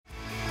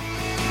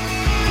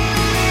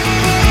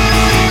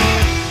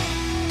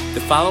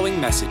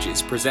following message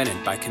is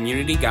presented by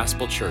Community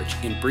Gospel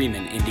Church in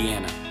Bremen,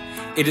 Indiana.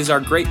 It is our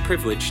great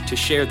privilege to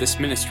share this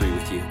ministry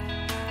with you.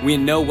 We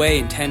in no way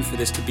intend for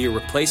this to be a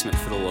replacement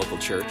for the local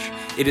church.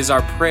 It is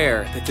our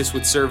prayer that this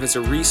would serve as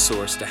a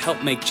resource to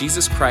help make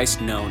Jesus Christ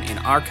known in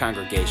our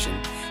congregation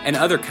and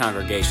other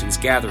congregations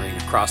gathering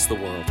across the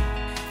world.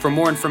 For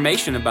more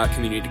information about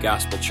Community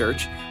Gospel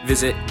Church,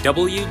 visit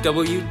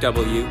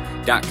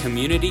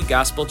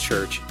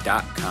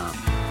www.communitygospelchurch.com.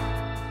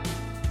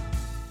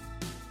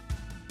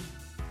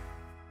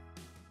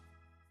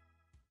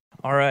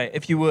 All right,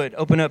 if you would,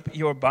 open up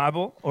your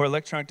Bible or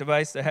electronic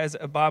device that has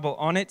a Bible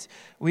on it.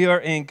 We are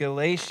in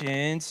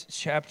Galatians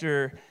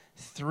chapter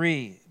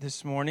 3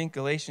 this morning,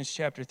 Galatians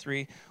chapter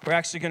 3. We're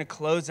actually going to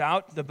close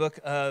out the book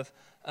of,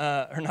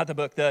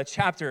 the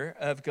chapter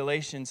of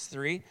Galatians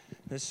 3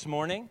 this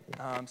morning.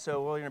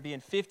 So we're going to be in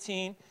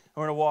 15, and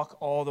we're going to walk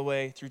all the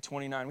way through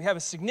 29. We have a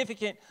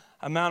significant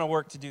amount of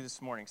work to do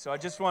this morning, so I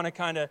just want to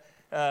kind of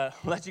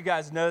let you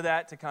guys know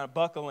that to kind of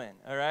buckle in,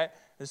 all right?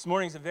 This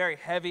morning's a very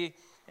heavy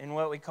in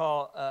what we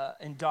call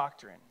in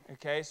doctrine,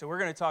 okay? So we're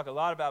going to talk a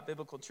lot about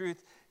biblical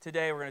truth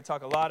today. We're going to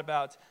talk a lot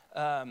about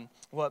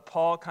what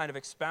Paul kind of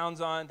expounds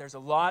on. There's a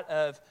lot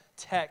of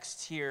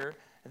text here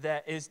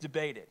that is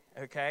debated,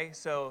 okay?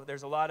 So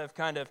there's a lot of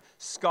kind of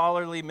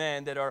scholarly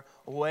men that are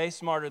way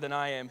smarter than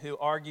I am who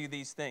argue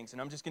these things.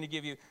 And I'm just going to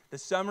give you the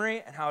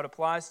summary and how it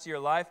applies to your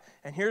life.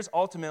 And here's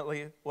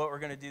ultimately what we're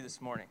going to do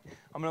this morning.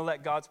 I'm going to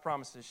let God's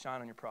promises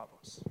shine on your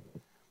problems,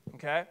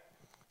 okay?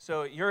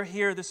 So you're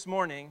here this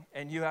morning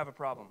and you have a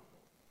problem.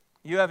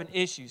 You have an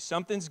issue.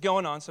 Something's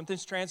going on.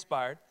 Something's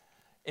transpired.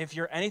 If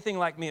you're anything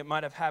like me, it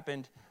might have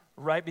happened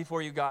right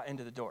before you got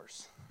into the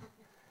doors.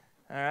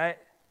 All right?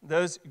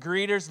 Those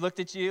greeters looked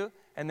at you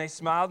and they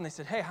smiled and they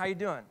said, "Hey, how you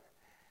doing?"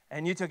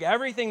 And you took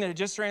everything that had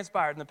just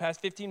transpired in the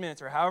past 15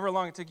 minutes or however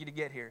long it took you to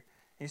get here, and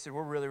you said,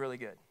 "We're really, really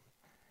good."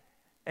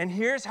 And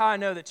here's how I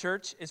know that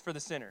church is for the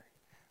sinner.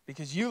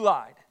 Because you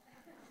lied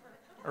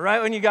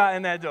right when you got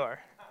in that door.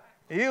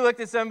 You looked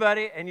at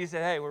somebody and you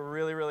said, "Hey, we're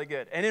really, really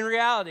good." And in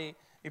reality,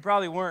 you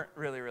probably weren't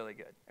really, really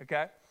good,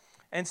 okay?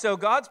 And so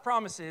God's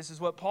promises is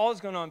what Paul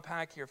is going to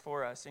unpack here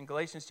for us in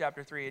Galatians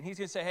chapter 3. And he's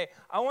going to say, hey,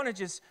 I want to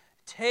just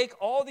take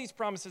all these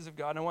promises of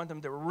God and I want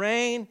them to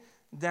rain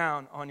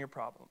down on your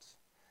problems.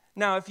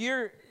 Now, if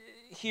you're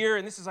here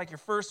and this is like your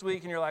first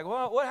week and you're like,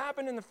 well, what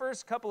happened in the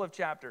first couple of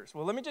chapters?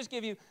 Well, let me just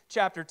give you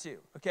chapter 2,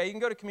 okay? You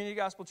can go to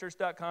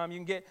communitygospelchurch.com. You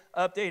can get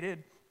updated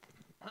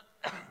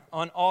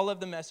on all of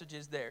the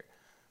messages there.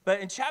 But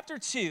in chapter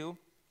 2,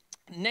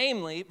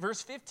 namely,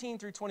 verse 15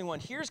 through 21,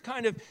 here's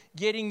kind of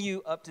getting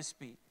you up to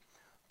speed.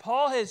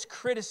 Paul has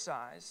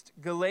criticized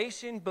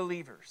Galatian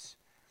believers.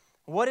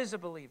 What is a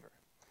believer?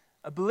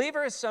 A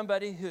believer is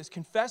somebody who has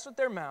confessed with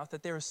their mouth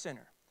that they're a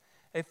sinner.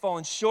 They've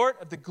fallen short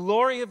of the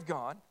glory of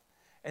God,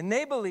 and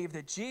they believe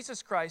that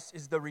Jesus Christ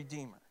is the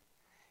Redeemer.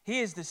 He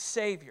is the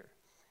Savior.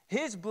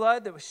 His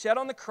blood that was shed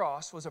on the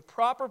cross was a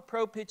proper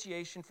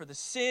propitiation for the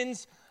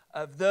sins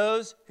of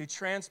those who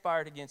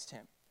transpired against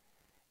him.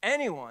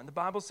 Anyone, the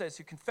Bible says,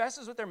 who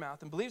confesses with their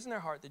mouth and believes in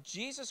their heart that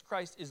Jesus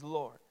Christ is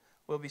Lord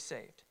will be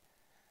saved.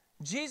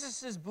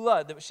 Jesus'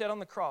 blood that was shed on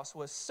the cross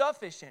was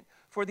sufficient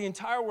for the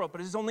entire world, but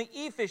it is only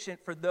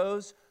efficient for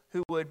those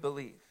who would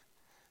believe.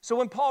 So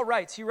when Paul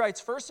writes, he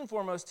writes first and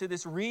foremost to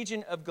this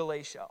region of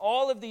Galatia,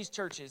 all of these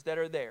churches that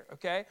are there,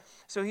 okay?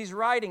 So he's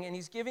writing and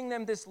he's giving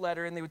them this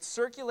letter, and they would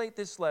circulate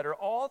this letter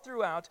all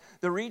throughout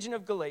the region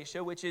of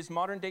Galatia, which is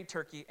modern-day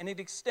Turkey, and it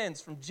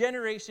extends from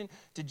generation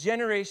to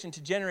generation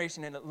to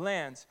generation, and it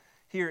lands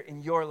here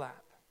in your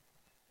lap.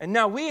 And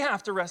now we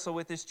have to wrestle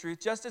with this truth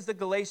just as the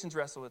Galatians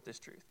wrestle with this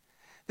truth.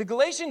 The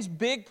Galatians'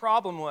 big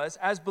problem was,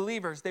 as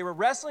believers, they were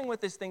wrestling with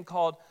this thing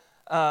called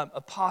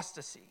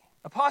apostasy.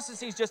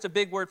 Apostasy is just a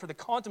big word for the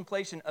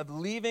contemplation of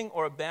leaving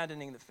or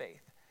abandoning the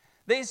faith.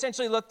 They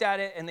essentially looked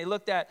at it, and they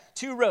looked at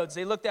two roads.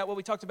 They looked at what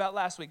we talked about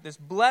last week, this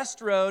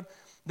blessed road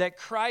that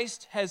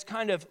Christ has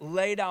kind of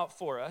laid out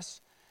for us.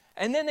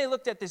 And then they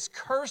looked at this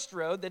cursed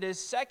road that is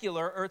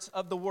secular, or it's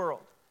of the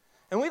world.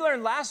 And we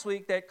learned last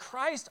week that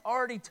Christ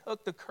already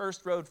took the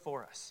cursed road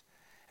for us.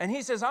 And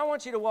he says, I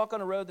want you to walk on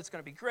a road that's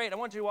going to be great. I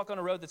want you to walk on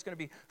a road that's going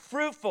to be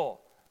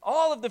fruitful.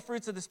 All of the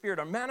fruits of the Spirit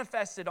are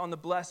manifested on the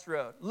blessed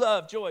road.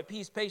 Love, joy,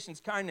 peace, patience,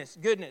 kindness,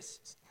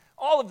 goodness.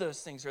 All of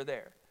those things are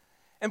there.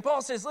 And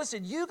Paul says,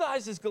 listen, you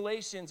guys as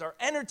Galatians are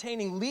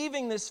entertaining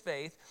leaving this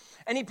faith.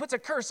 And he puts a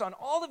curse on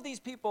all of these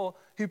people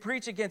who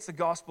preach against the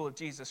gospel of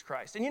Jesus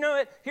Christ. And you know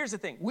what? Here's the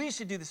thing. We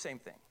should do the same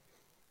thing.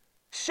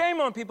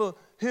 Shame on people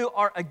who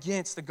are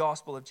against the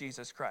gospel of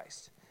Jesus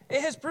Christ.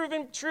 It has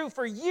proven true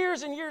for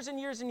years and years and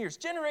years and years,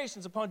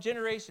 generations upon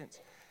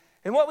generations.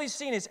 And what we've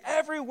seen is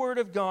every word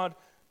of God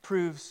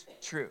proves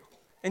true.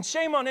 And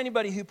shame on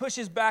anybody who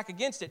pushes back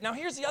against it. Now,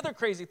 here's the other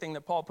crazy thing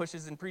that Paul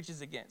pushes and preaches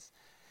against.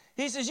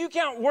 He says, you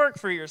can't work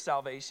for your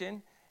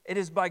salvation. It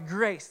is by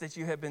grace that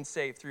you have been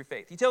saved through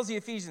faith. He tells the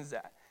Ephesians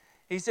that.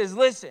 He says,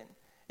 listen,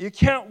 you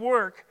can't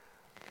work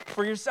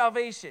for your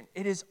salvation.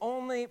 It is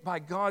only by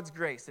God's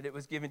grace that it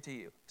was given to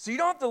you. So you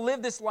don't have to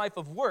live this life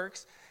of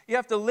works. You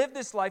have to live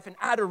this life in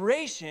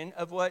adoration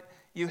of what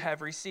you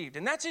have received.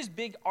 And that's his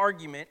big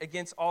argument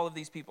against all of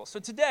these people. So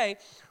today,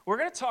 we're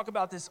going to talk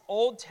about this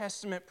Old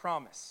Testament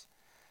promise.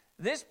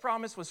 This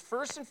promise was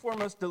first and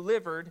foremost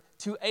delivered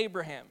to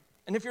Abraham.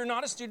 And if you're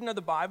not a student of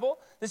the Bible,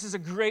 this is a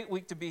great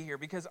week to be here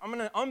because I'm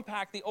going to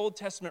unpack the Old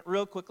Testament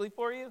real quickly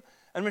for you.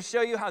 I'm going to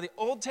show you how the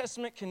Old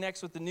Testament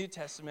connects with the New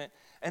Testament.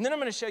 And then I'm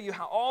going to show you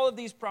how all of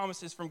these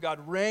promises from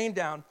God rain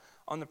down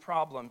on the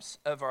problems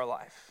of our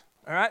life.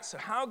 All right, so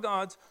how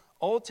God's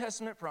Old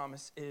Testament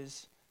promise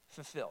is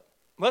fulfilled.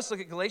 Let's look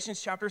at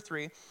Galatians chapter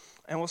 3,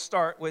 and we'll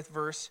start with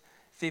verse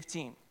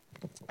 15.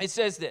 It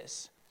says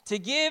this, to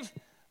give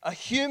a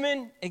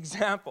human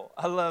example.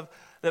 I love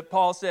that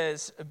Paul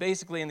says,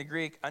 basically in the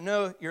Greek, I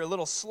know you're a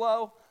little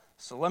slow,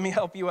 so let me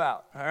help you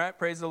out. All right,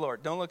 praise the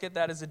Lord. Don't look at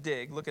that as a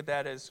dig. Look at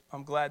that as,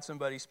 I'm glad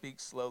somebody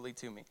speaks slowly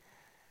to me.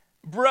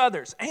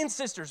 Brothers and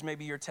sisters,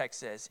 maybe your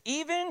text says,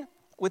 even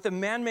with a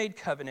man-made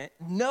covenant,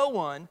 no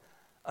one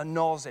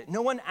annuls it.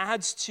 No one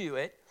adds to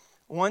it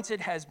once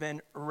it has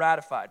been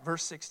ratified.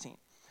 Verse 16.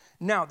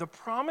 Now, the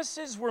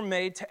promises were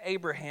made to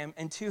Abraham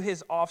and to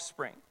his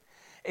offspring.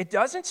 It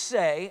doesn't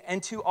say,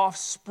 and to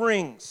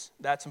offsprings.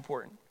 That's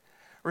important.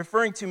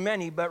 Referring to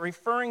many, but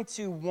referring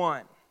to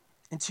one.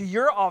 And to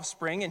your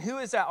offspring, and who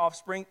is that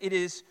offspring? It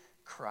is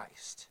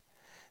Christ.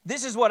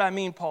 This is what I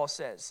mean, Paul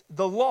says.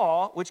 The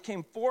law, which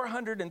came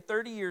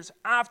 430 years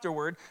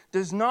afterward,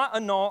 does not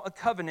annul a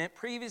covenant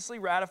previously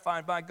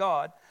ratified by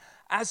God,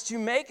 as to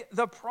make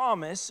the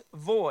promise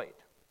void.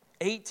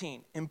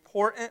 18,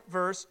 important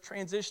verse,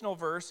 transitional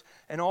verse,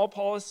 and all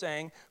Paul is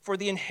saying, for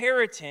the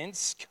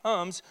inheritance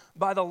comes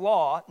by the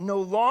law,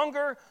 no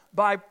longer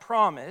by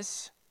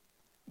promise,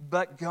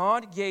 but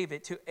God gave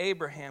it to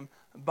Abraham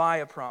by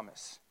a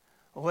promise.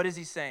 What is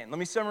he saying? Let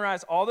me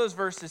summarize all those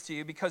verses to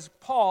you, because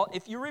Paul,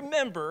 if you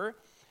remember,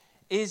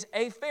 is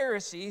a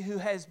Pharisee who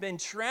has been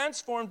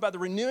transformed by the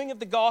renewing of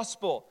the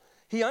gospel.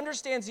 He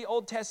understands the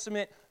Old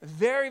Testament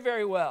very,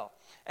 very well.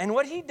 And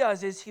what he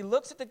does is he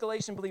looks at the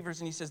Galatian believers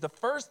and he says, the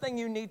first thing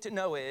you need to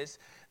know is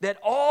that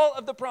all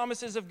of the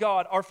promises of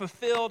God are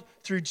fulfilled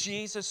through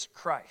Jesus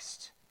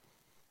Christ.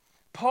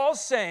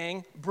 Paul's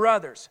saying,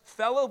 brothers,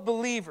 fellow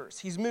believers,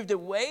 he's moved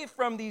away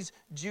from these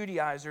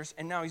Judaizers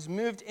and now he's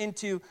moved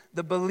into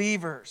the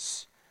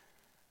believers.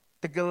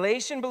 The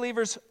Galatian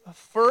believers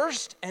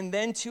first and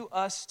then to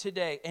us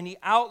today. And he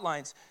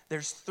outlines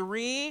there's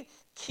three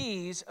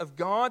keys of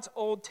God's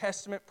Old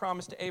Testament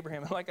promise to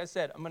Abraham. And like I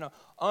said, I'm going to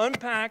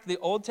unpack the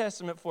Old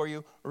Testament for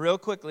you real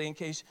quickly in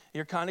case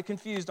you're kind of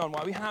confused on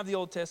why we have the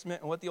Old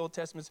Testament and what the Old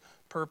Testament's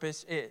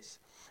purpose is.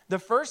 The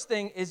first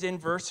thing is in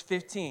verse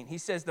 15. He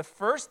says, the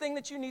first thing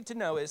that you need to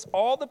know is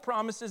all the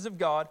promises of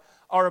God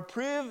are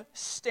approved,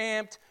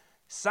 stamped,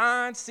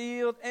 signed,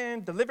 sealed,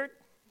 and delivered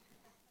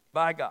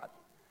by God.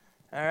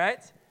 All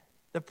right?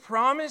 The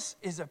promise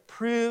is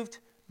approved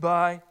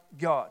by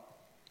God.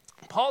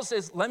 Paul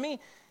says, let me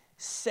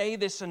say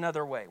this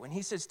another way. When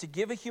he says to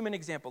give a human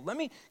example, let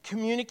me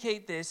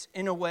communicate this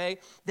in a way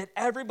that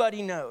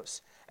everybody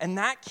knows. And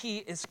that key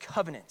is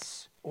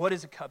covenants. What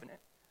is a covenant?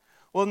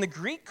 Well, in the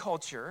Greek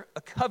culture,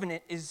 a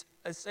covenant is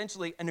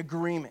essentially an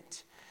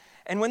agreement.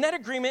 And when that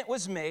agreement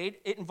was made,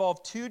 it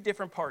involved two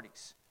different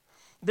parties.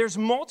 There's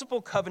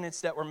multiple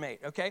covenants that were made,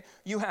 okay?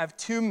 You have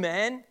two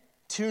men,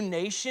 two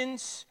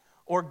nations,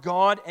 or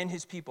God and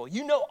his people.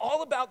 You know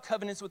all about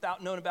covenants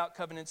without knowing about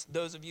covenants,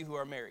 those of you who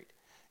are married.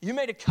 You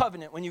made a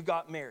covenant when you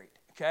got married,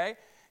 okay?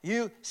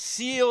 You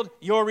sealed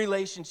your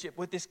relationship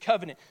with this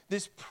covenant,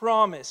 this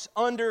promise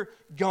under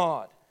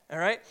God, all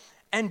right?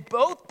 And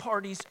both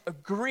parties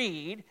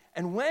agreed,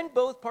 and when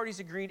both parties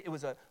agreed, it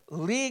was a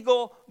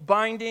legal,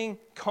 binding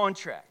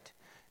contract.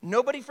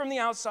 Nobody from the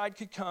outside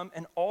could come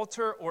and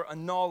alter or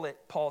annul it,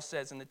 Paul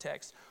says in the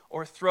text,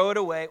 or throw it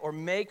away or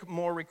make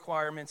more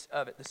requirements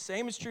of it. The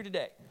same is true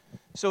today.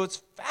 So what's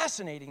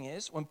fascinating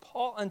is when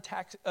Paul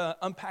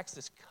unpacks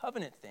this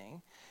covenant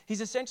thing, he's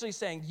essentially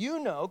saying,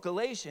 you know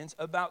Galatians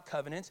about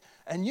covenants,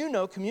 and you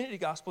know Community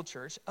Gospel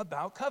Church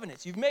about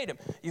covenants. You've made them.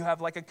 You have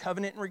like a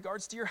covenant in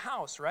regards to your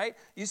house, right?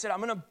 You said,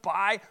 I'm going to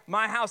buy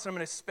my house, and I'm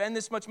going to spend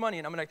this much money,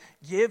 and I'm going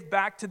to give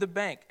back to the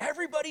bank.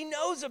 Everybody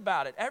knows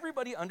about it.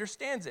 Everybody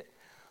understands it.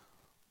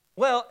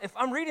 Well, if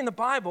I'm reading the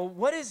Bible,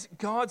 what is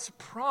God's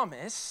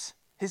promise,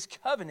 his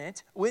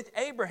covenant with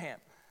Abraham?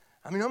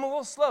 I mean, I'm a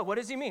little slow. What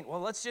does he mean?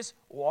 Well, let's just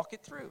walk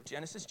it through.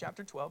 Genesis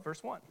chapter 12,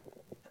 verse 1.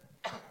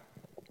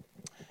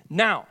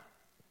 Now,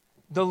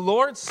 the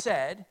Lord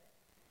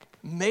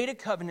made a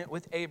covenant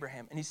with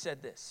Abraham, and he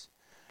said this,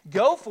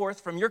 go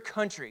forth from your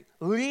country,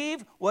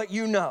 leave what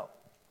you know.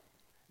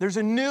 There's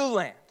a new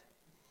land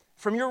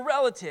from your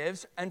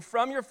relatives and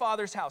from your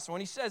father's house. And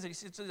when he says it, he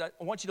says,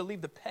 I want you to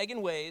leave the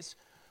pagan ways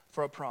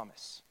for a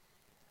promise.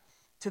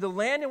 To the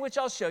land in which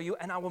I'll show you,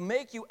 and I will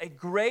make you a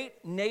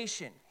great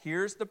nation.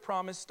 Here's the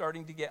promise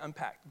starting to get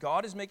unpacked.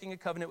 God is making a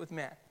covenant with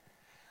man.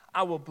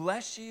 I will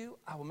bless you,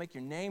 I will make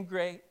your name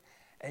great,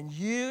 and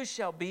you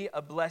shall be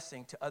a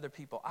blessing to other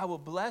people. I will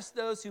bless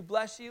those who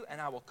bless you,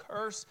 and I will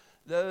curse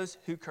those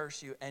who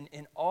curse you, and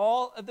in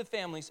all of the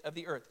families of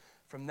the earth,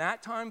 from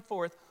that time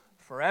forth,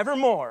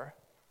 forevermore,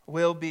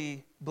 will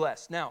be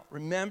blessed. Now,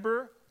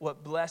 remember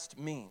what blessed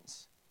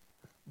means.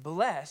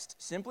 Blessed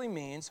simply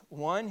means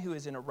one who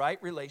is in a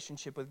right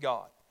relationship with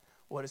God.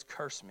 What does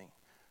curse mean?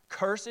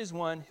 Curse is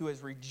one who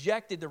has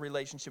rejected the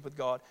relationship with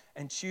God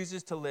and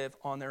chooses to live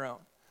on their own.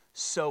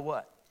 So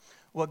what?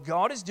 What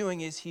God is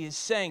doing is he is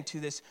saying to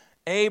this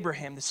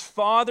Abraham, this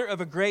father of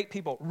a great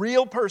people,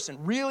 real person,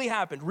 really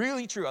happened,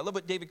 really true. I love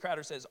what David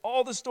Crowder says.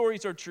 All the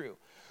stories are true.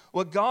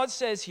 What God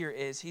says here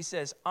is, he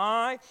says,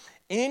 I,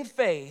 in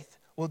faith,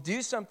 will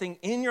do something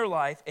in your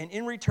life, and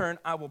in return,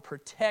 I will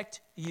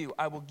protect you.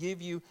 I will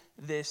give you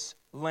this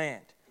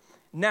land.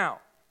 Now,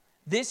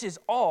 this is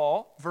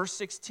all, verse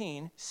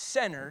 16,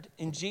 centered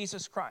in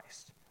Jesus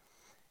Christ.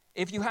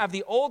 If you have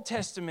the Old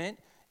Testament,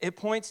 it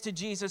points to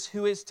Jesus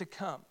who is to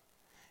come.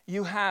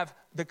 You have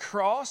the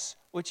cross,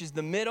 which is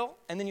the middle,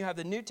 and then you have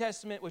the New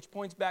Testament, which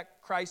points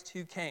back Christ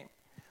who came.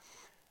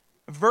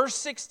 Verse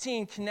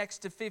 16 connects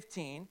to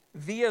 15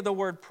 via the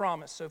word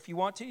promise. So if you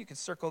want to, you can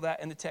circle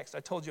that in the text.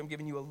 I told you I'm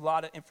giving you a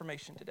lot of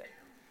information today.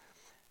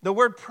 The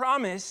word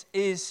promise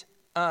is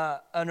an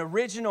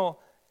original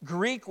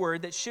Greek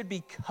word that should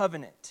be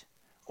covenant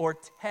or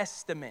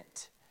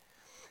testament.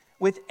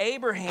 With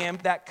Abraham,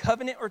 that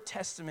covenant or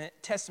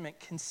testament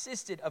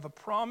consisted of a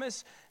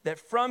promise that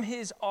from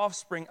his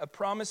offspring, a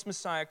promised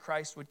Messiah,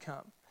 Christ, would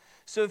come.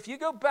 So if you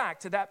go back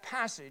to that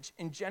passage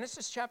in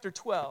Genesis chapter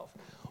 12,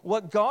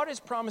 what God is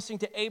promising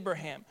to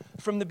Abraham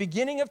from the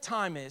beginning of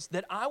time is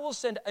that I will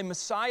send a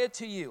Messiah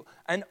to you,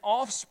 an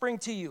offspring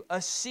to you,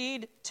 a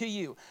seed to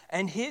you,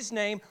 and his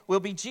name will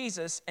be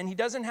Jesus, and he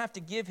doesn't have to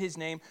give his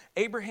name.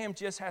 Abraham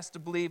just has to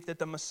believe that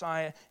the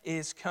Messiah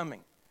is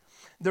coming.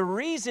 The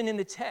reason in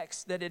the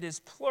text that it is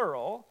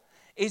plural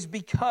is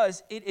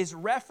because it is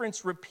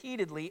referenced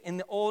repeatedly in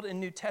the Old and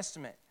New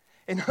Testament.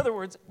 In other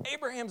words,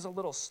 Abraham's a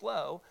little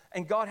slow,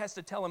 and God has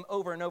to tell him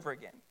over and over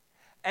again.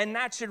 And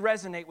that should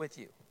resonate with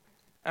you,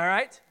 all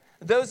right?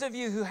 Those of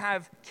you who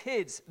have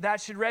kids,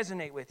 that should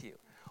resonate with you.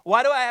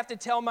 Why do I have to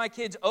tell my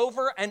kids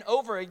over and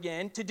over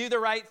again to do the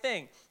right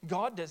thing?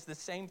 God does the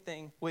same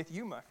thing with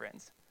you, my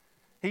friends.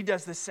 He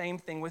does the same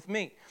thing with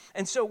me.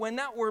 And so when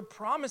that word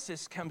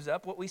promises comes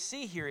up, what we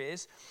see here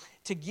is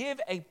to give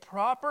a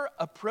proper,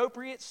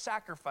 appropriate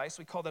sacrifice.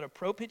 We call that a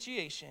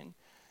propitiation.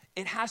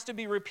 It has to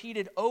be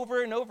repeated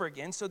over and over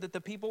again so that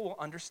the people will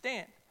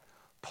understand.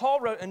 Paul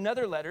wrote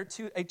another letter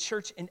to a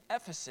church in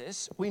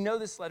Ephesus. We know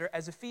this letter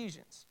as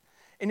Ephesians.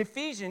 In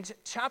Ephesians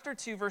chapter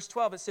 2, verse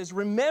 12, it says,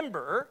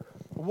 remember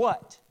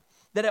what?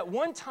 That at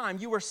one time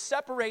you were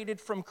separated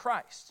from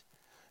Christ.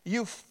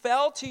 You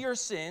fell to your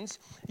sins.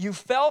 You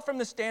fell from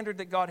the standard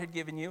that God had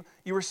given you.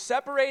 You were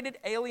separated,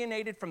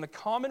 alienated from the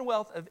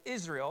commonwealth of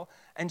Israel,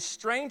 and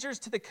strangers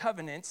to the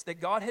covenants that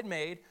God had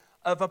made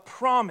of a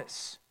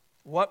promise.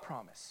 What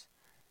promise?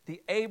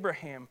 The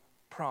Abraham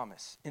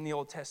promise in the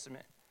Old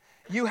Testament.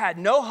 You had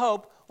no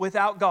hope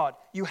without God.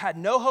 You had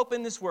no hope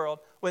in this world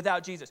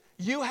without Jesus.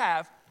 You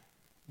have,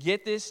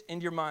 get this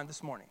into your mind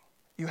this morning,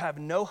 you have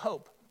no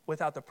hope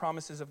without the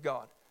promises of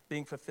God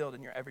being fulfilled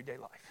in your everyday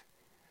life.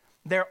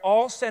 They're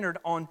all centered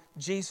on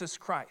Jesus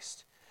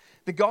Christ.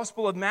 The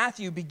Gospel of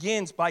Matthew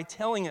begins by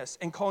telling us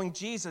and calling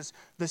Jesus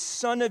the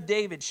Son of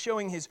David,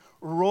 showing his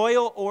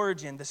royal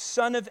origin, the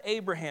son of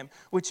Abraham,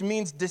 which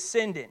means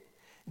descendant.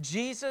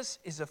 Jesus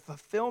is a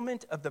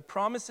fulfillment of the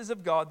promises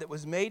of God that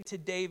was made to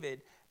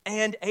David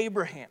and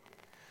Abraham.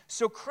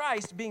 So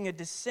Christ, being a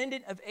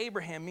descendant of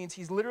Abraham, means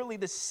he's literally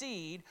the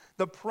seed,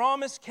 the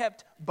promise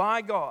kept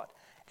by God.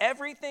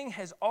 Everything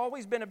has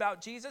always been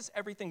about Jesus.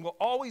 Everything will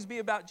always be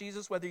about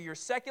Jesus, whether your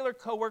secular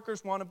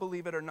coworkers want to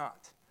believe it or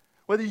not.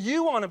 Whether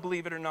you want to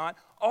believe it or not,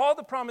 all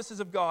the promises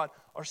of God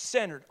are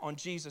centered on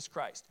Jesus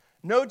Christ.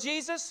 No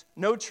Jesus,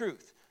 no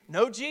truth.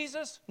 No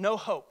Jesus, no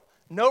hope.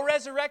 No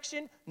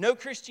resurrection, no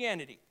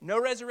Christianity. No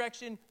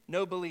resurrection,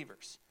 no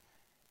believers.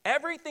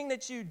 Everything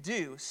that you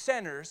do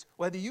centers,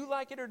 whether you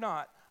like it or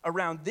not,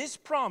 around this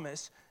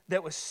promise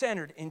that was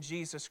centered in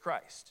Jesus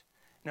Christ.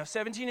 Now,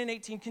 17 and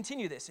 18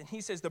 continue this, and he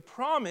says, the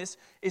promise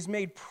is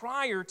made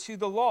prior to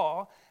the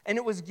law, and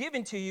it was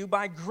given to you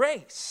by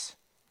grace.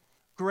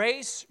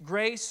 Grace,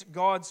 grace,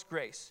 God's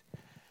grace.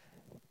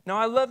 Now,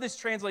 I love this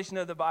translation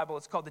of the Bible.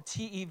 It's called the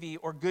TEV,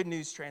 or Good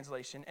News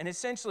Translation, and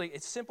essentially,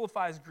 it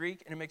simplifies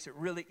Greek, and it makes it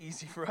really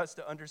easy for us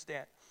to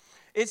understand.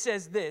 It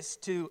says this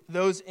to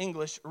those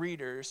English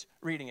readers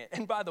reading it.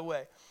 And by the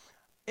way,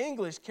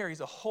 English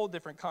carries a whole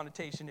different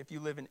connotation if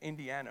you live in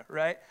Indiana,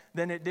 right,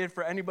 than it did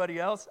for anybody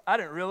else. I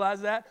didn't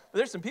realize that. But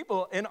there's some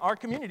people in our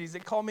communities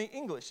that call me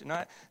English, and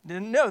I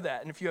didn't know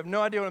that. And if you have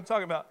no idea what I'm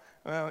talking about,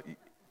 well,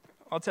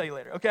 I'll tell you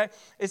later, okay?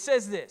 It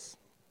says this.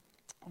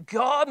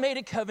 God made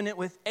a covenant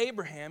with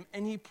Abraham,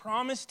 and he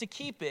promised to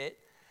keep it,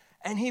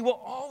 and he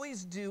will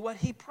always do what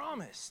he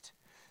promised.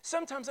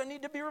 Sometimes I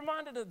need to be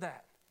reminded of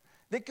that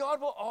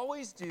God will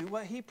always do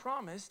what he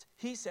promised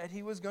he said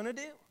he was going to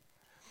do.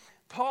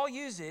 Paul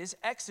uses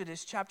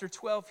Exodus chapter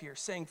 12 here,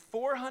 saying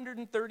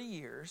 430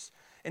 years.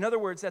 In other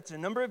words, that's the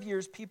number of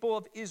years people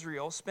of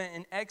Israel spent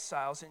in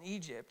exiles in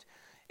Egypt.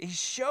 He's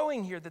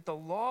showing here that the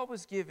law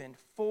was given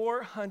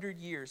 400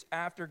 years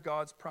after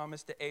God's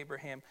promise to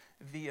Abraham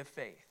via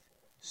faith.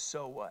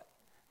 So what?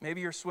 Maybe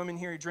you're swimming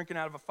here, you're drinking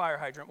out of a fire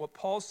hydrant. What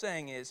Paul's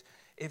saying is,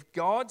 if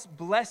God's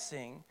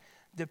blessing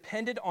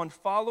depended on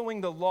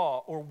following the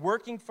law or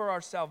working for our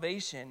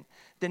salvation,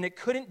 then it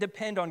couldn't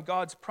depend on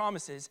God's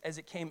promises as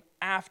it came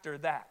after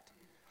that.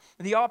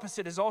 The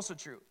opposite is also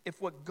true.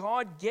 If what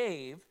God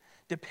gave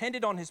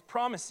depended on his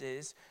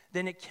promises,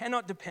 then it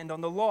cannot depend on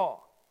the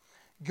law.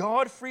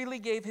 God freely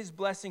gave his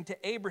blessing to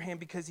Abraham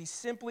because he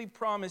simply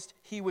promised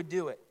he would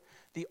do it.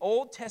 The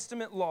Old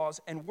Testament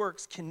laws and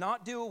works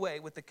cannot do away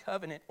with the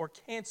covenant or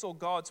cancel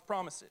God's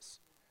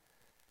promises.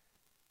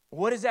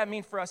 What does that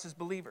mean for us as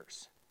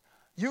believers?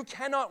 You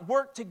cannot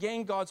work to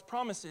gain God's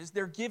promises.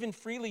 They're given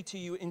freely to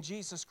you in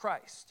Jesus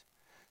Christ.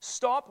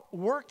 Stop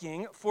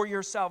working for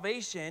your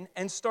salvation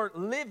and start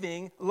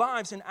living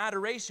lives in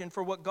adoration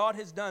for what God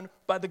has done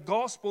by the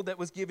gospel that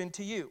was given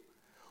to you.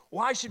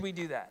 Why should we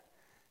do that?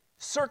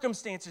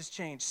 Circumstances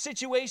change,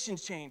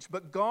 situations change,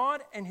 but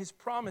God and his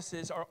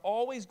promises are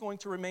always going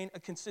to remain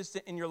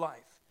consistent in your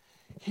life.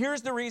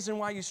 Here's the reason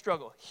why you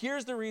struggle.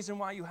 Here's the reason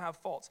why you have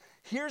faults.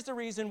 Here's the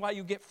reason why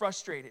you get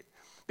frustrated.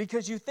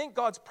 Because you think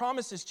God's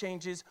promises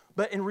changes,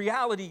 but in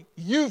reality,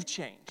 you've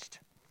changed.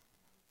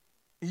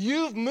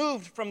 You've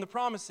moved from the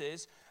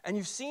promises, and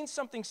you've seen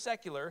something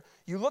secular.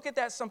 You look at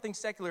that something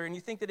secular, and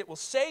you think that it will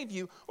save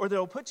you or that it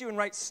will put you in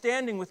right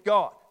standing with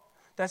God.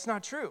 That's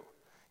not true.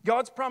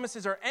 God's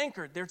promises are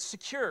anchored. They're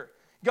secure.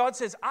 God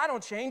says, I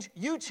don't change,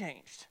 you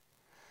changed.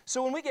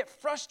 So when we get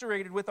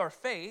frustrated with our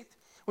faith,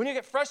 when you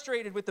get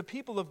frustrated with the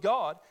people of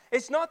God,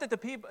 it's not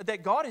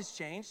that God has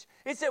changed,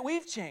 it's that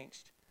we've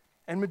changed.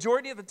 And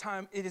majority of the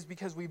time, it is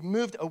because we've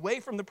moved away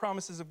from the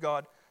promises of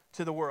God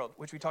to the world,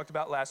 which we talked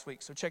about last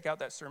week. So check out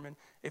that sermon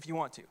if you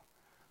want to.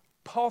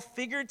 Paul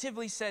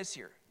figuratively says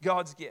here,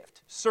 God's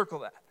gift. Circle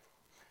that.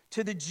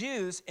 To the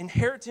Jews,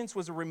 inheritance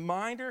was a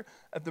reminder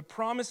of the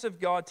promise of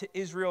God to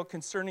Israel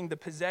concerning the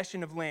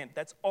possession of land.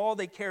 That's all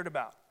they cared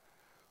about.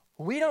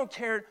 We don't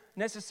care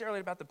necessarily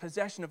about the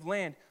possession of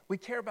land. We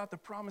care about the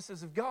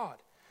promises of God.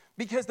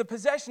 Because the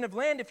possession of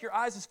land, if your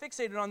eyes is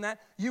fixated on that,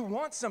 you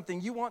want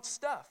something, you want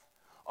stuff.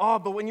 Oh,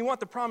 but when you want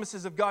the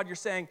promises of God, you're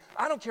saying,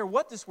 I don't care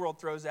what this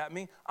world throws at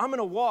me. I'm going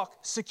to walk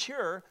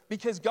secure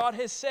because God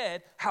has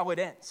said how it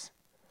ends.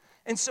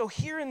 And so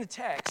here in the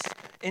text,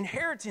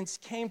 inheritance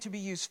came to be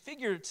used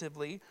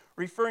figuratively,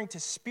 referring to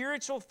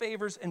spiritual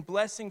favors and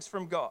blessings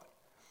from God.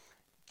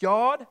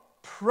 God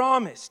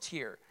promised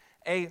here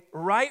a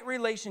right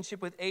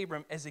relationship with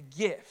Abram as a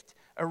gift,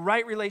 a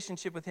right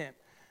relationship with him.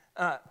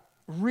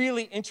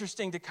 Really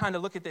interesting to kind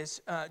of look at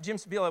this. Jim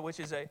Sabila, which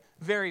is a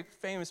very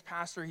famous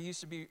pastor, he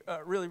used to be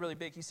really, really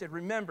big. He said,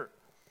 remember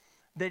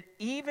that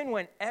even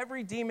when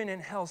every demon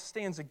in hell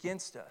stands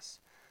against us,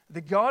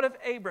 the God of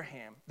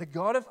Abraham, the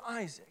God of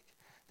Isaac,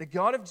 the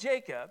God of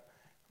Jacob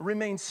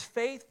remains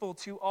faithful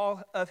to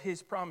all of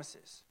his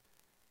promises.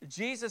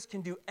 Jesus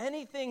can do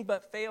anything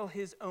but fail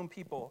his own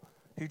people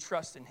who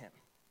trust in him.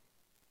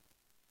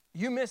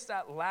 You missed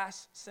that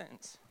last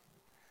sentence.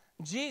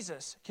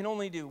 Jesus can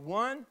only do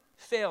one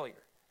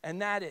failure, and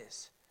that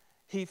is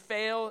he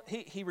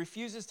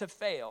refuses to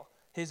fail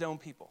his own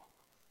people.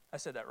 I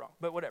said that wrong,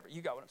 but whatever.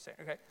 You got what I'm saying,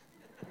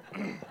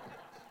 okay?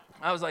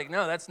 I was like,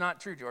 no, that's not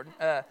true, Jordan.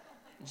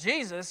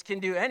 Jesus can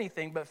do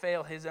anything but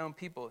fail his own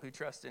people who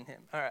trust in him.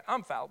 All right,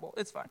 I'm fallible.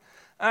 It's fine.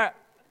 All right.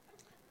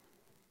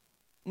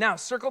 Now,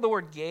 circle the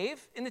word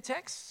gave in the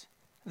text.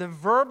 The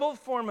verbal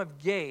form of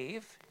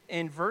gave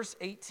in verse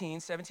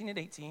 17 and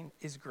 18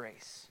 is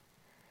grace.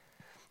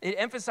 It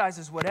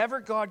emphasizes whatever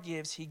God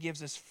gives, he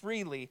gives us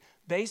freely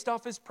based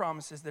off his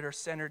promises that are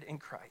centered in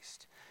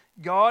Christ.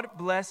 God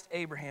blessed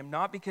Abraham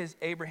not because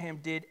Abraham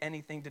did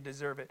anything to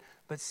deserve it,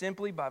 but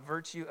simply by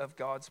virtue of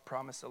God's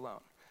promise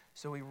alone.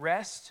 So we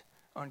rest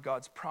on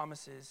God's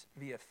promises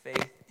via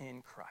faith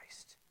in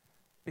Christ.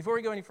 Before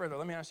we go any further,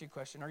 let me ask you a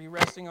question. Are you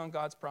resting on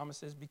God's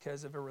promises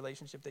because of a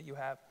relationship that you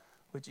have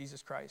with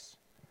Jesus Christ?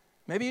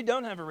 Maybe you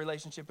don't have a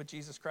relationship with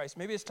Jesus Christ.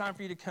 Maybe it's time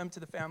for you to come to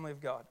the family of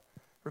God.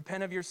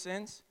 Repent of your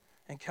sins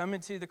and come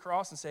into the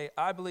cross and say,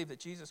 I believe that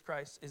Jesus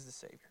Christ is the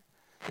Savior,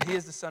 that he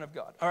is the Son of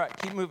God. All right,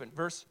 keep moving.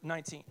 Verse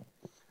 19.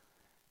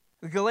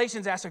 The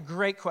Galatians ask a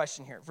great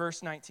question here.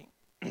 Verse 19.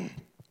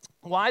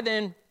 Why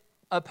then,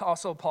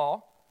 Apostle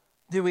Paul,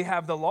 do we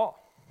have the law?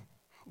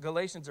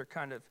 Galatians are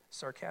kind of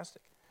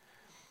sarcastic.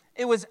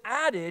 It was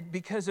added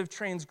because of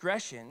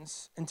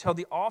transgressions until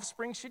the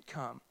offspring should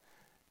come,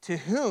 to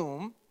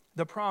whom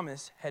the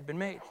promise had been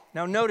made.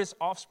 Now notice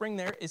offspring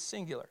there is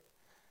singular.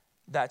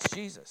 That's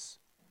Jesus.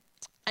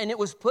 And it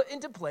was put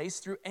into place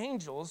through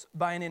angels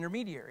by an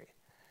intermediary.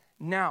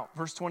 Now,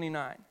 verse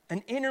 29,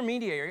 an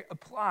intermediary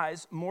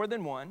applies more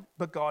than one,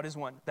 but God is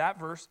one. That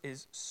verse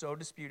is so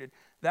disputed.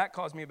 That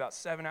caused me about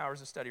 7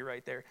 hours of study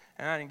right there,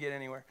 and I didn't get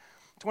anywhere.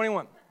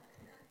 21.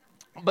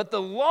 But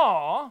the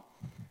law,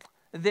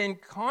 then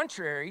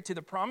contrary to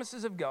the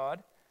promises of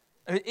God,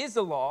 is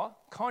the law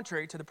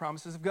contrary to the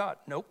promises of God?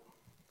 Nope.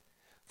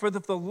 For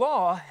if the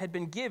law had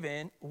been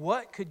given,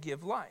 what could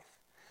give life?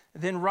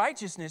 then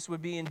righteousness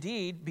would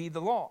indeed be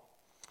the law.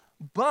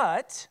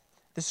 But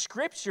the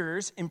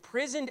Scriptures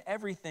imprisoned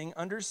everything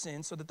under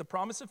sin so that the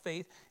promise of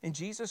faith in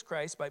Jesus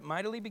Christ might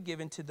mightily be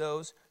given to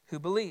those who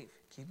believe.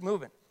 Keep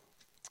moving.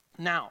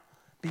 Now,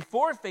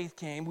 before faith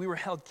came, we were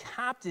held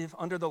captive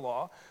under the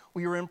law.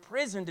 We were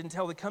imprisoned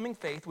until the coming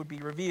faith would be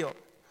revealed.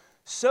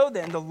 So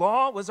then, the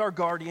law was our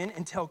guardian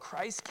until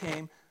Christ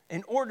came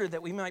in order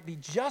that we might be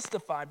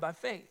justified by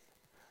faith.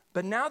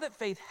 But now that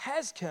faith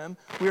has come,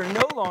 we are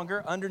no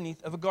longer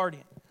underneath of a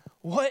guardian.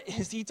 What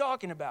is he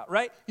talking about,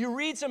 right? You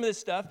read some of this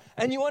stuff,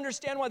 and you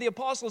understand why the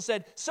apostle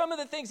said some of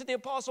the things that the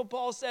apostle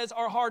Paul says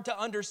are hard to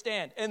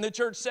understand. And the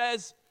church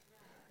says,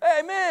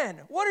 hey,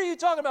 man, what are you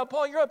talking about,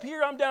 Paul? You're up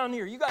here, I'm down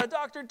here. You got a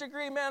doctorate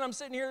degree, man, I'm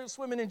sitting here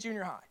swimming in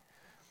junior high.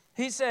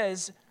 He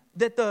says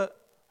that the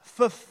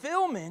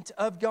fulfillment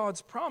of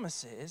God's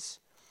promises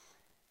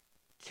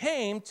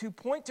came to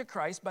point to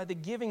Christ by the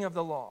giving of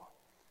the law.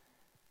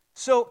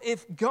 So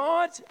if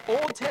God's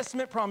Old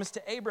Testament promise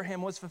to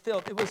Abraham was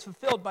fulfilled, it was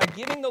fulfilled by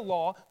giving the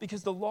law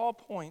because the law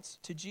points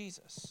to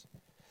Jesus.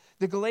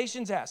 The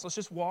Galatians ask, let's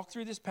just walk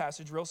through this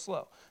passage real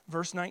slow.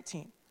 Verse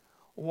 19,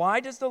 why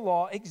does the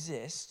law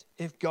exist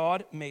if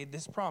God made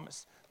this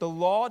promise? The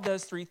law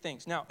does three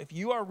things. Now, if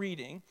you are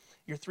reading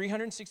your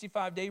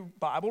 365-day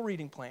Bible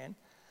reading plan,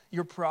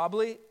 you're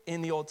probably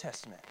in the Old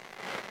Testament.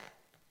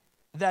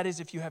 That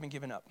is if you haven't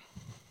given up.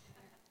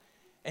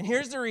 And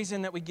here's the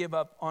reason that we give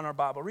up on our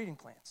Bible reading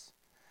plans.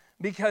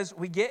 Because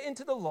we get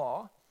into the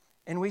law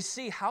and we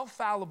see how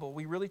fallible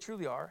we really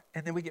truly are,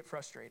 and then we get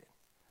frustrated.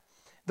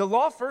 The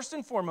law, first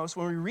and foremost,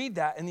 when we read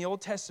that in the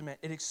Old Testament,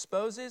 it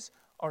exposes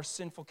our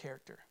sinful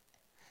character.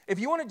 If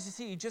you wanted to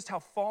see just how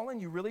fallen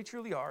you really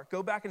truly are,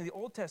 go back into the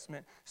Old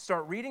Testament,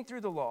 start reading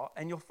through the law,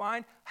 and you'll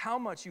find how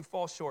much you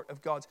fall short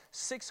of God's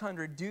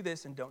 600 do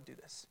this and don't do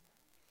this.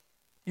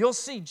 You'll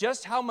see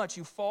just how much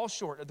you fall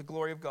short of the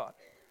glory of God.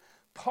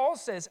 Paul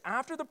says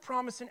after the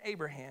promise in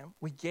Abraham,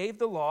 we gave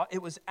the law, it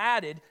was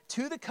added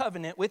to the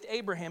covenant with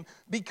Abraham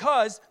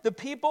because the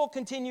people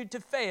continued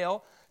to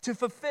fail to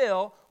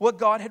fulfill what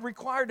God had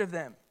required of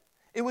them.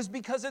 It was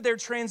because of their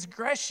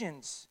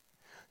transgressions.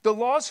 The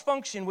law's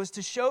function was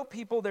to show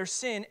people their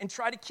sin and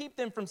try to keep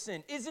them from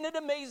sin. Isn't it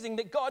amazing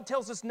that God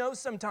tells us no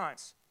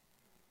sometimes?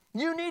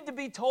 You need to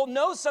be told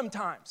no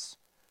sometimes.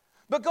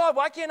 But God,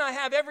 why can't I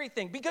have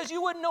everything? Because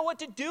you wouldn't know what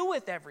to do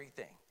with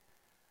everything.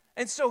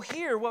 And so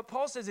here, what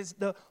Paul says is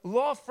the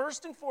law,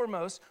 first and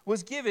foremost,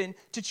 was given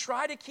to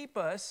try to keep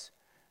us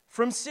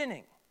from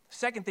sinning.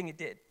 Second thing it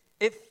did,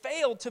 it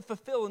failed to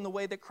fulfill in the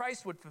way that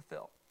Christ would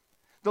fulfill.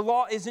 The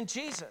law isn't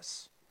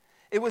Jesus.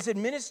 It was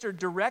administered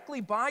directly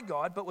by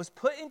God, but was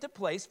put into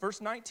place,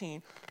 verse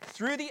 19,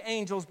 through the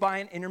angels by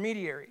an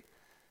intermediary.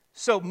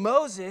 So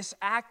Moses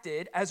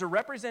acted as a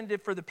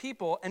representative for the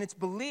people, and it's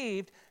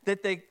believed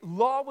that the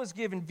law was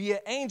given via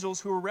angels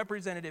who were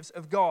representatives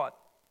of God.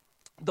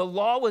 The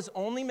law was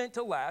only meant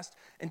to last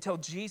until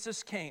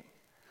Jesus came.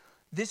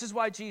 This is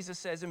why Jesus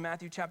says in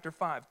Matthew chapter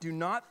 5, do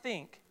not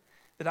think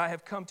that I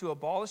have come to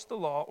abolish the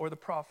law or the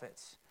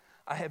prophets.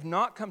 I have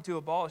not come to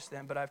abolish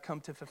them, but I've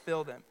come to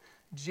fulfill them.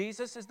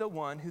 Jesus is the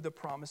one who the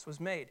promise was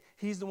made.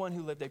 He's the one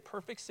who lived a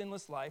perfect,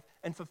 sinless life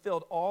and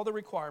fulfilled all the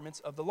requirements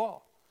of the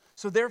law.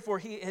 So therefore,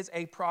 he is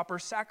a proper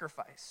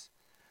sacrifice.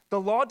 The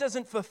law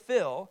doesn't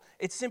fulfill.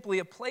 It's simply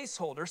a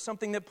placeholder,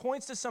 something that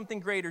points to something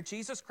greater,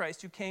 Jesus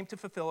Christ, who came to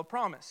fulfill a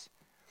promise.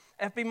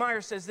 F.B. Meyer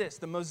says this,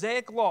 the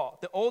Mosaic law,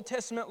 the Old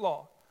Testament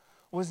law,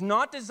 was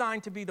not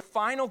designed to be the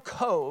final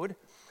code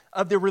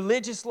of the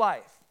religious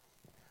life,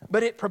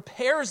 but it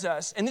prepares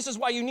us, and this is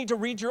why you need to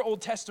read your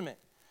Old Testament.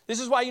 This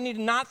is why you need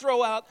to not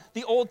throw out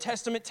the Old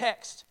Testament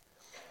text.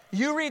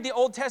 You read the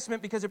Old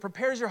Testament because it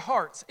prepares your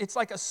hearts. It's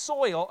like a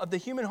soil of the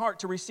human heart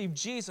to receive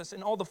Jesus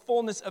and all the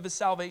fullness of his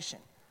salvation.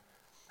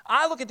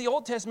 I look at the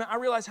Old Testament, I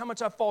realize how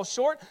much I fall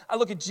short. I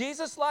look at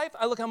Jesus' life,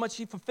 I look how much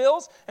he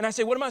fulfills, and I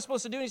say, what am I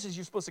supposed to do? And he says,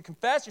 you're supposed to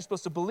confess, you're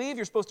supposed to believe,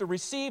 you're supposed to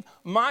receive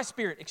my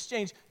spirit,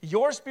 exchange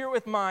your spirit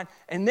with mine,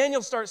 and then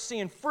you'll start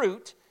seeing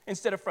fruit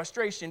instead of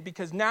frustration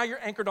because now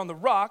you're anchored on the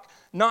rock,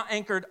 not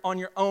anchored on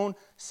your own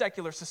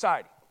secular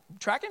society.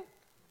 Tracking?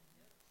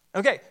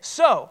 Okay,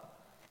 so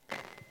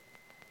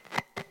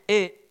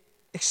it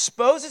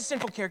exposes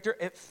sinful character.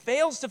 It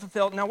fails to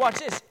fulfill. Now watch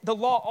this. The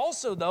law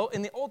also, though,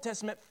 in the Old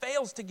Testament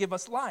fails to give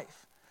us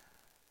life.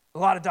 A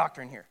lot of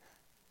doctrine here.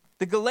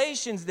 The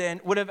Galatians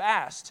then would have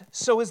asked,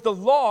 so is the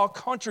law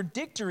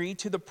contradictory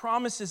to the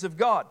promises of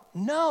God?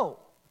 No.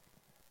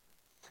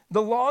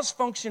 The law's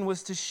function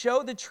was to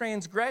show the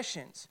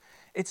transgressions.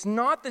 It's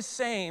not the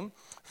same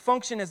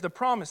function as the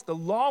promise. The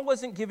law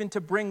wasn't given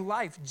to bring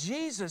life.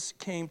 Jesus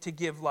came to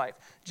give life.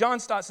 John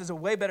Stott says it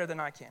way better than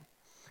I can.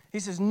 He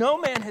says, no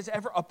man has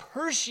ever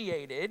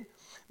appreciated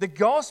the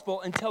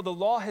gospel until the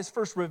law has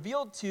first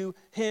revealed to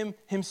him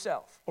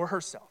himself or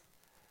herself.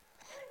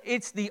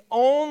 It's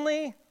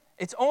only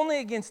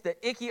against the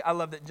icky. I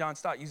love that John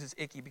Stott uses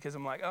icky because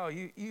I'm like, oh,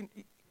 you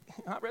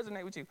I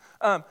resonate with you.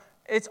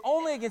 It's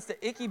only against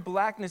the icky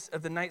blackness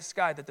of the night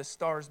sky that the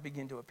stars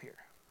begin to appear.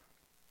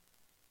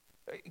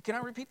 Can I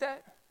repeat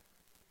that?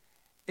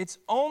 It's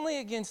only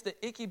against the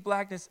icky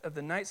blackness of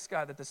the night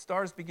sky that the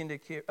stars begin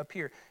to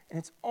appear. And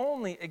it's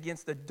only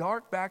against the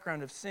dark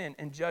background of sin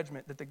and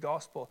judgment that the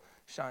gospel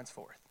shines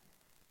forth.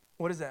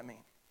 What does that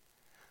mean?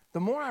 The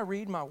more I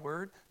read my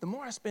word, the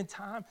more I spend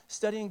time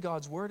studying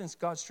God's word and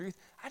God's truth,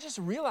 I just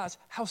realize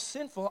how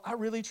sinful I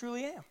really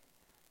truly am.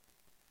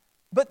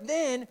 But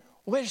then,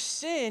 where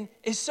sin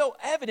is so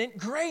evident,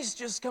 grace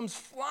just comes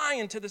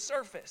flying to the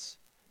surface.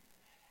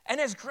 And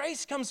as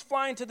grace comes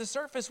flying to the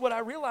surface, what I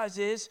realize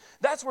is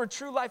that's where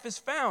true life is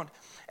found.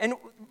 And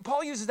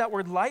Paul uses that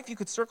word life. You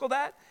could circle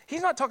that.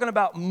 He's not talking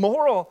about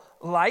moral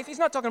life. He's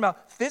not talking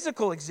about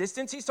physical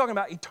existence. He's talking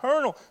about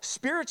eternal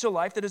spiritual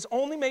life that is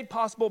only made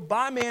possible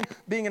by man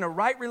being in a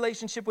right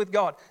relationship with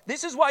God.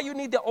 This is why you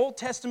need the Old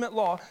Testament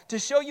law to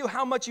show you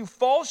how much you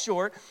fall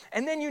short.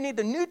 And then you need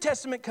the New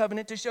Testament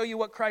covenant to show you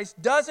what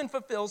Christ does and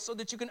fulfills so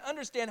that you can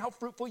understand how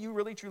fruitful you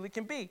really truly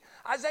can be.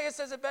 Isaiah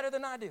says it better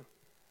than I do.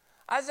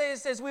 Isaiah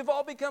says, we've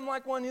all become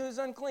like one who is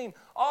unclean.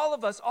 All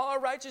of us, all our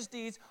righteous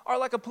deeds are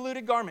like a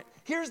polluted garment.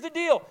 Here's the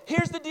deal.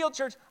 Here's the deal,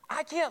 church.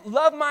 I can't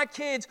love my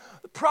kids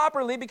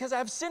properly because I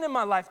have sin in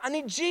my life. I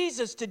need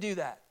Jesus to do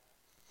that.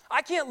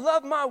 I can't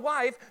love my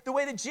wife the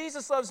way that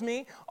Jesus loves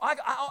me.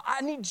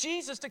 I need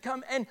Jesus to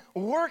come and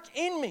work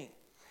in me.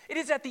 It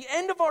is at the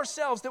end of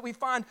ourselves that we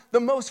find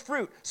the most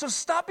fruit. So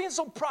stop being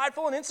so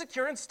prideful and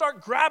insecure and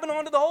start grabbing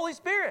onto the Holy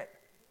Spirit.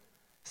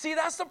 See,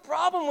 that's the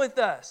problem with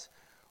us.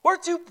 We're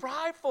too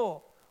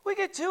prideful. We're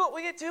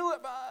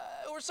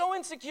so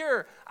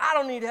insecure. I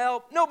don't need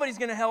help. Nobody's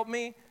going to help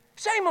me.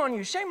 Shame on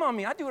you. Shame on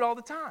me. I do it all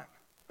the time.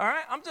 All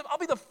right? I'll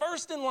be the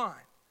first in line.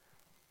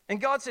 And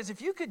God says, if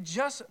you could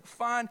just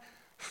find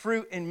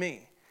fruit in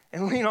me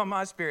and lean on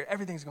my spirit,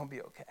 everything's going to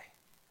be okay.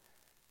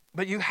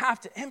 But you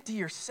have to empty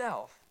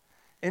yourself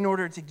in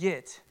order to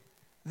get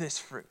this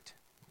fruit.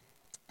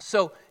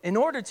 So in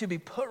order to be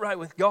put right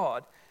with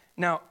God,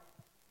 now,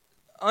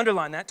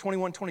 underline that,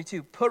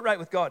 21-22, put right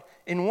with God.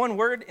 In one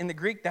word, in the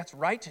Greek, that's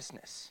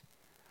righteousness.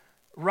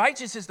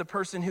 Righteous is the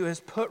person who has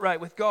put right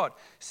with God.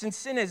 Since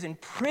sin has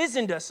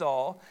imprisoned us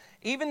all,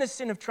 even the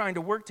sin of trying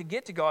to work to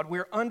get to God,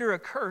 we're under a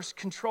curse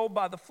controlled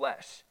by the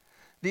flesh.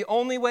 The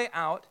only way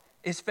out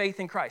is faith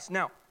in Christ.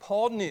 Now,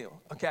 Paul knew,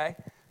 okay,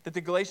 that the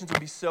Galatians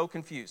would be so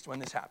confused when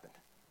this happened.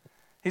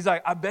 He's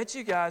like, I bet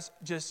you guys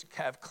just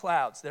have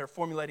clouds that are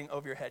formulating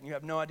over your head, and you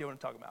have no idea what I'm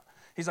talking about.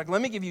 He's like,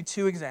 let me give you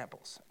two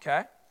examples,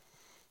 okay?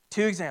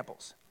 Two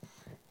examples.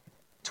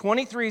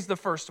 23 is the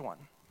first one.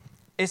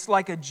 It's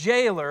like a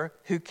jailer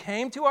who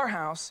came to our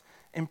house,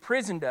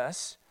 imprisoned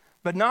us,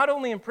 but not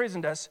only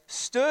imprisoned us,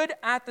 stood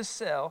at the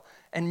cell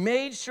and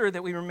made sure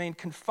that we remained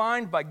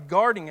confined by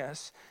guarding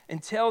us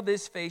until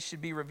this face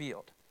should be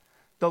revealed.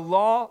 The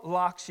law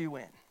locks you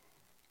in.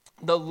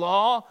 The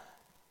law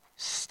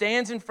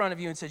stands in front of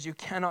you and says you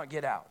cannot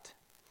get out.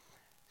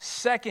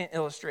 Second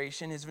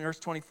illustration is verse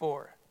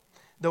 24.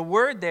 The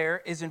word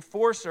there is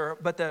enforcer,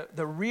 but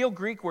the real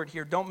Greek word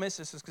here, don't miss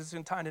this because it's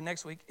going to tie into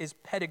next week, is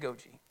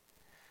pedagogy.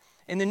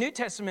 In the New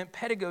Testament,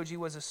 pedagogy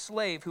was a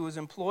slave who was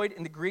employed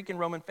in the Greek and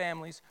Roman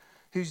families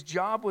whose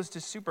job was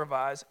to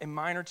supervise a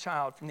minor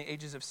child from the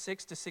ages of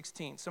 6 to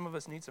 16. Some of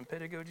us need some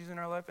pedagogies in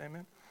our life,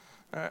 amen?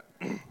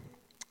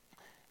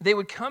 They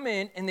would come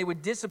in and they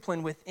would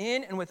discipline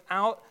within and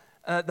without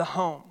the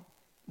home.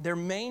 Their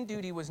main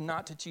duty was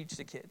not to teach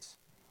the kids.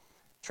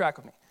 Track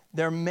with me.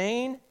 Their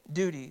main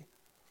duty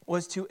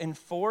was to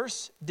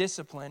enforce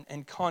discipline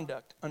and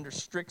conduct under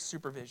strict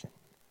supervision.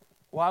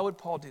 Why would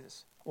Paul do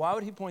this? Why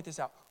would he point this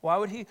out? Why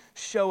would he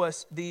show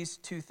us these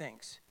two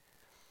things?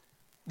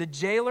 The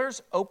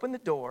jailers open the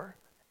door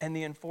and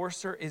the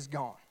enforcer is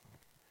gone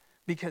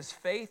because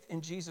faith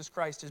in Jesus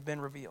Christ has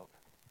been revealed.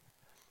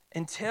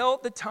 Until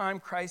the time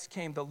Christ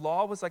came, the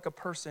law was like a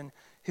person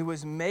who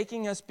was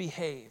making us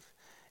behave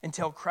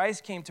until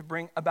Christ came to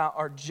bring about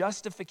our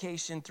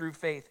justification through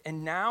faith.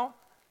 And now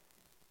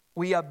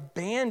we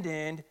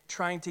abandoned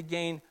trying to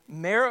gain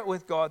merit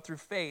with God through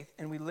faith,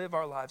 and we live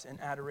our lives in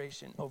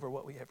adoration over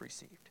what we have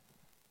received.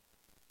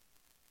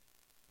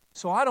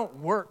 So I don't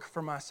work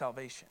for my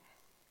salvation.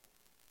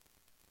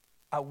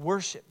 I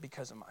worship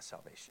because of my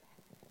salvation.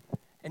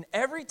 And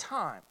every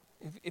time,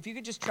 if you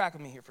could just track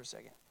with me here for a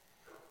second,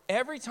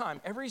 every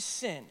time, every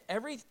sin,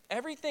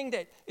 everything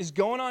that is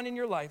going on in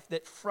your life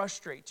that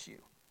frustrates you,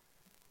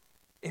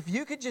 if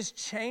you could just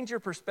change your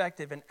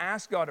perspective and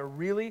ask God a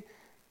really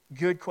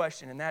good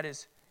question, and that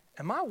is,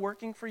 am I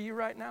working for you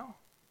right now?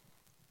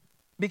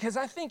 Because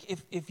I think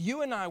if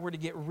you and I were to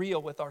get real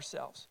with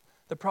ourselves,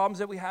 the problems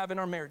that we have in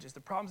our marriages,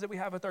 the problems that we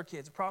have with our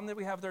kids, the problem that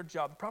we have with our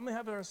job, the problem we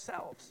have with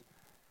ourselves,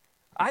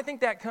 I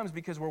think that comes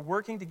because we're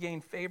working to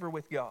gain favor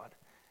with God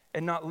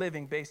and not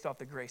living based off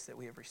the grace that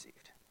we have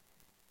received.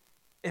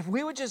 If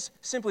we would just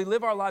simply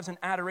live our lives in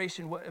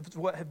adoration of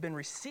what have been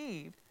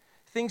received,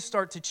 things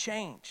start to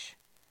change.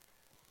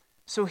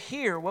 So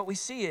here, what we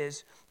see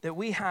is that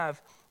we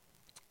have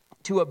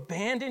to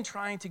abandon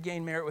trying to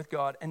gain merit with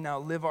God and now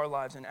live our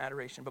lives in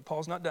adoration. But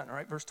Paul's not done, all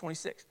right? Verse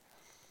 26.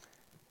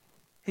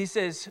 He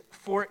says,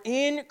 for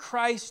in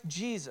Christ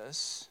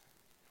Jesus,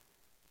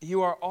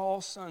 you are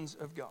all sons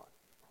of God.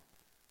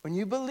 When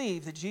you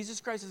believe that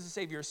Jesus Christ is the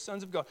Savior,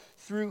 sons of God,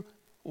 through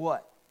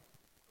what?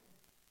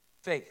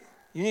 Faith.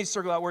 You need to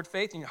circle that word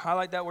faith. You need to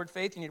highlight that word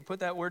faith. You need to put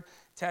that word,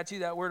 tattoo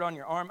that word on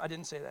your arm. I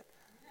didn't say that.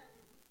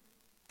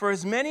 For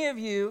as many of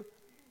you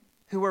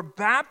who were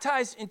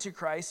baptized into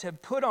Christ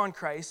have put on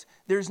Christ,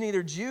 there's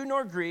neither Jew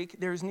nor Greek,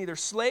 there is neither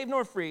slave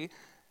nor free,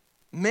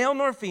 male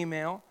nor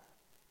female.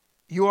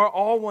 You are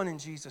all one in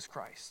Jesus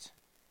Christ.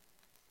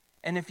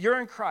 And if you're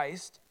in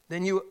Christ,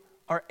 then you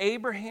are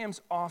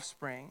Abraham's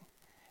offspring.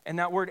 And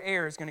that word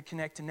heir is going to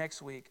connect to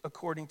next week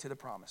according to the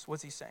promise.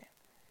 What's he saying?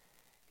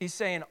 He's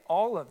saying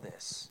all of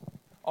this,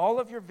 all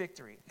of your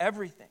victory,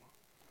 everything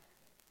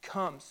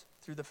comes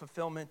through the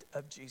fulfillment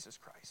of Jesus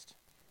Christ.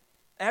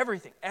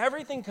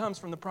 Everything comes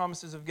from the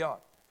promises of God.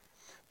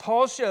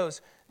 Paul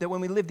shows that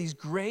when we live these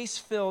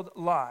grace-filled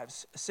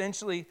lives,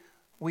 essentially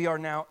we are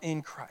now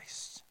in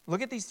Christ.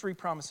 Look at these three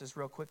promises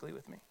real quickly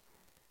with me.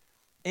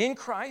 In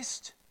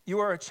Christ, you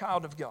are a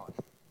child of God.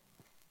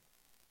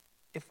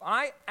 If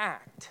I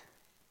act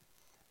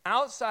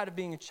outside of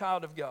being a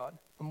child of God,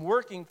 I'm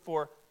working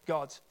for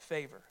God's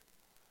favor.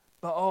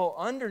 But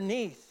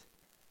underneath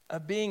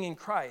of being in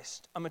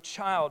Christ, I'm a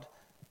child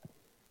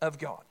of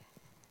God.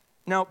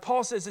 Now,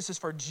 Paul says this is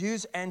for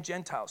Jews and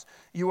Gentiles.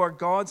 You are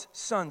God's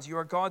sons. You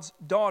are God's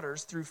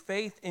daughters through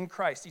faith in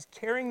Christ. He's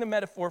carrying the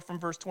metaphor from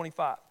verse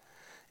 25.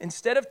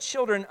 Instead of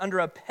children under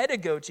a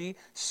pedagogy,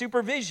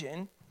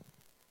 supervision,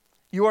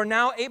 you are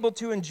now able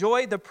to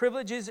enjoy the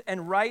privileges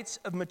and rights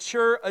of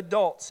mature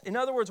adults. In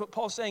other words, what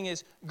Paul's saying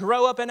is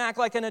grow up and act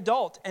like an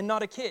adult and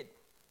not a kid.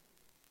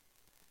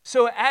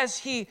 So as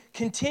he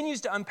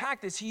continues to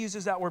unpack this, he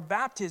uses that word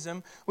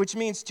baptism, which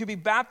means to be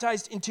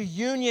baptized into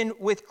union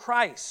with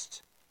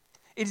Christ.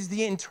 It is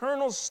the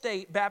internal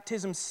state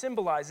baptism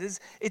symbolizes.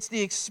 It's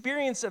the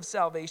experience of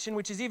salvation,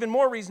 which is even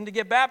more reason to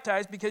get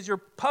baptized because you're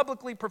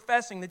publicly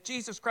professing that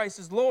Jesus Christ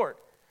is Lord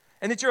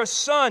and that you're a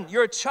son,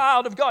 you're a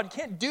child of God. You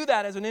can't do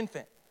that as an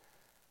infant.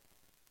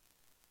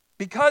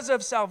 Because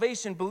of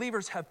salvation,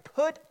 believers have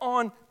put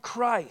on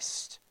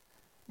Christ,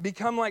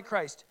 become like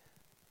Christ.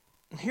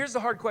 And here's the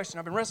hard question.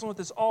 I've been wrestling with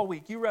this all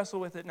week. You wrestle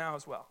with it now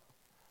as well.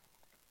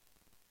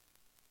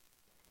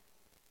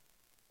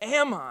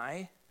 Am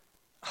I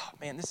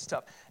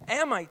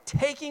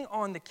taking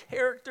on the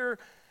character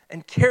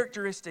and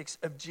characteristics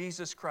of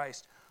Jesus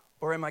Christ,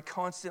 or am I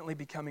constantly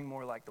becoming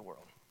more like the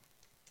world?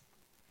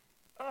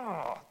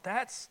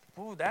 That's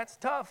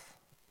tough.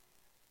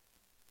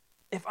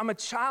 If I'm a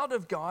child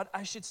of God,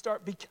 I should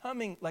start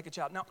becoming like a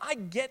child. Now, I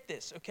get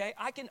this, okay?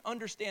 I can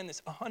understand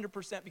this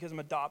 100% because I'm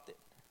adopted.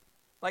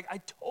 Like, I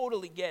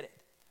totally get it.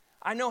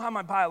 I know how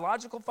my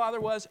biological father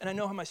was, and I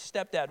know how my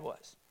stepdad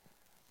was.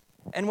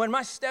 And when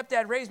my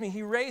stepdad raised me,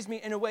 he raised me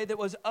in a way that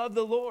was of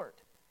the Lord.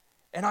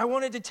 And I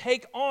wanted to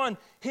take on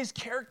his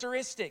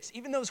characteristics,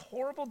 even those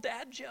horrible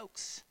dad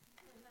jokes.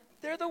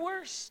 They're the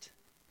worst.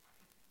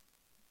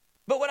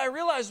 But what I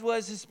realized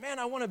was,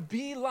 I want to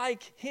be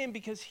like him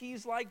because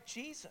he's like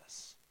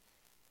Jesus.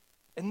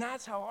 And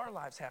that's how our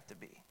lives have to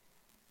be.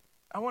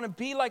 I want to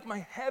be like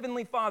my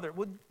heavenly Father.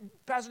 Well,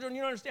 Pastor Jordan,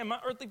 you don't understand. My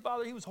earthly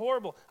father, he was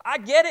horrible. I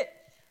get it.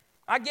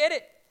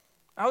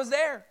 I was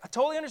there. I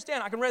totally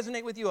understand. I can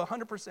resonate with you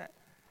 100%.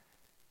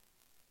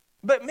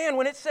 But man,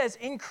 when it says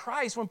in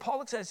Christ, when Paul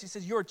looks at us, he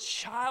says, you're a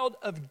child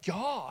of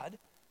God,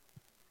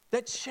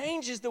 that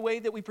changes the way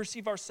that we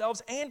perceive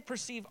ourselves and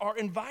perceive our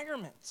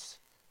environments.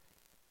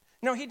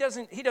 No, he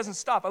doesn't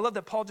stop. I love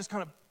that Paul just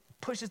kind of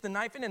pushes the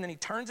knife in and then he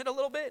turns it a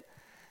little bit.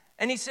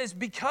 And he says,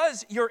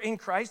 because you're in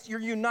Christ, you're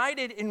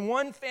united in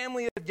one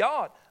family of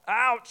God.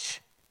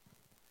 Ouch.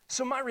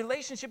 So my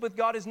relationship with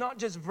God is not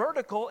just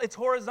vertical, it's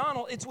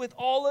horizontal. It's with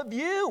all of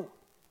you.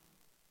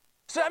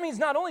 So that means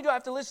not only do I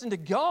have to listen to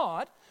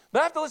God, but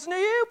I have to listen to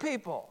you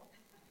people.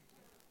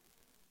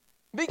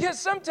 Because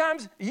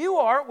sometimes you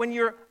are, when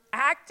you're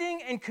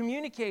acting and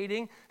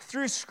communicating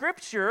through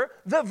Scripture,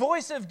 the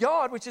voice of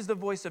God, which is the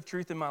voice of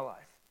truth in my life.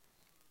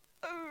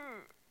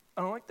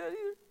 I don't like that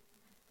either.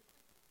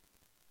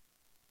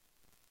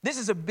 This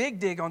is a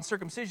big dig on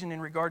circumcision in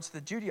regards to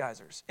the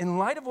Judaizers. In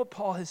light of what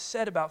Paul has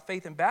said about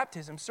faith and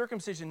baptism,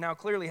 circumcision now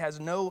clearly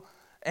has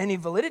any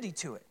validity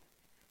to it.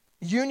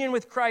 Union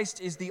with Christ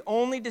is the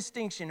only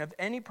distinction of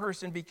any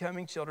person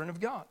becoming children of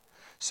God.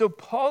 So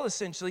Paul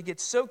essentially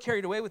gets so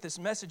carried away with this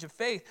message of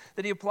faith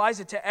that he applies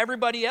it to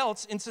everybody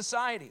else in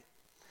society.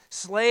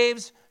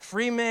 Slaves,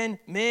 free men,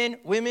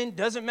 women,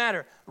 doesn't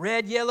matter.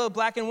 Red, yellow,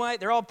 black, and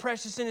white, they're all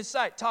precious in his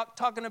sight.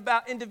 Talking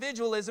about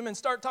individualism and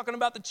start talking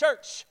about the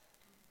church.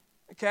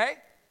 Okay?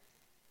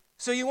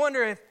 So you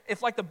wonder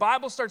if like the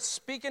Bible starts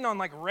speaking on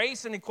like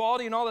race and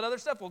equality and all that other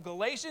stuff. Well,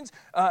 Galatians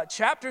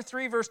chapter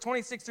 3, verse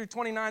 26 through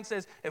 29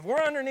 says, if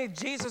we're underneath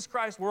Jesus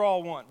Christ, we're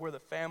all one. We're the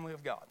family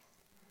of God.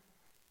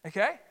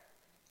 Okay?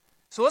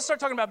 So let's start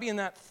talking about being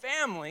that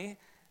family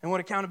and what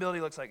accountability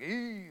looks like.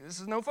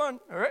 This is no fun,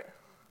 all right?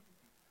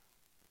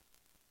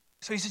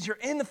 So he says, you're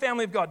in the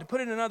family of God. To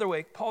put it another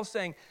way, Paul's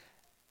saying,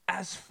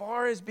 as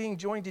far as being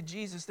joined to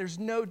Jesus, there's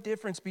no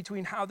difference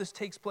between how this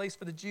takes place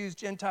for the Jews,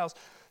 Gentiles,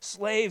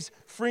 slaves,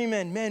 free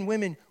men, men,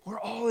 women. We're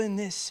all in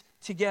this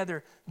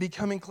together,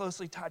 becoming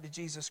closely tied to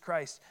Jesus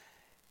Christ.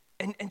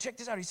 And check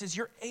this out. He says,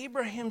 you're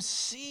Abraham's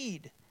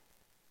seed.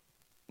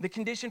 The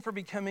condition for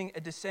becoming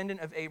a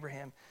descendant of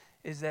Abraham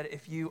is that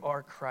if you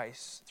are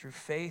Christ, through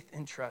faith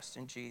and trust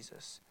in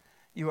Jesus,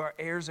 you are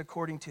heirs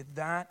according to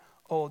that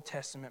Old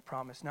Testament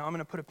promise. Now, I'm going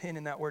to put a pin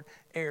in that word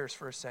heirs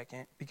for a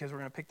second because we're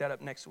going to pick that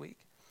up next week.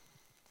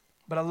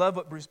 But I love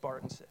what Bruce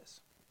Barton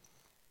says.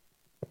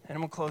 And I'm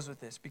going to close with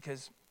this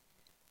because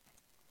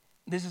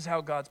this is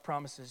how God's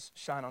promises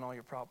shine on all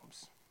your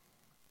problems.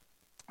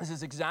 This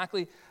is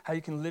exactly how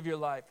you can live your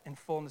life in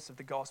fullness of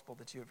the gospel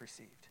that you have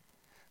received.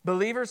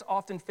 Believers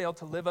often fail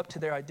to live up to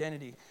their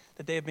identity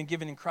that they have been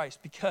given in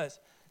Christ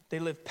because they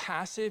live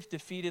passive,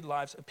 defeated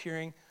lives,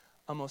 appearing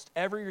almost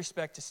every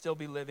respect to still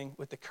be living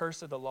with the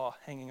curse of the law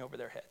hanging over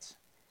their heads.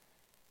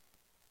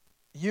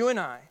 You and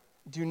I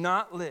do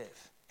not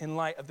live in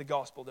light of the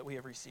gospel that we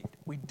have received.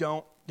 We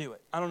don't do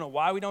it. I don't know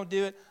why we don't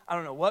do it. I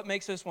don't know what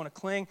makes us want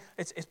to cling.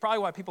 It's probably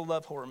why people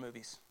love horror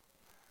movies,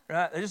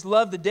 right? They just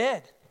love the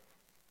dead.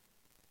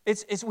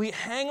 It's we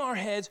hang our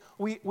heads.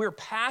 We're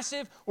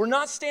passive. We're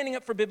not standing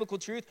up for biblical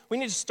truth. We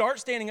need to start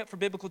standing up for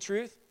biblical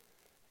truth,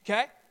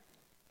 okay?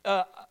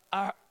 No,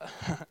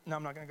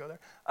 I'm not going to go there.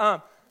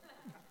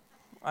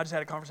 I just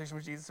had a conversation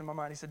with Jesus in my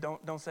mind. He said,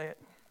 don't say it.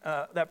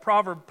 That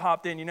proverb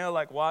popped in,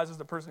 like wise is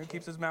the person who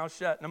keeps his mouth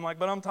shut. And I'm like,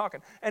 but I'm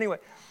talking. Anyway,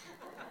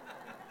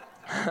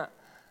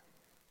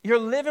 you're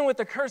living with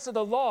the curse of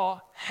the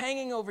law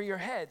hanging over your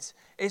heads.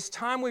 It's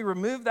time we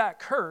remove that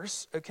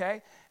curse,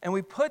 okay? And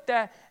we put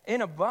that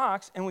in a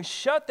box and we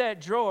shut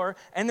that drawer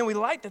and then we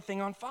light the thing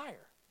on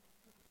fire.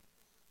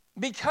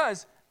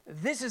 Because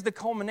this is the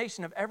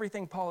culmination of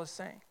everything Paul is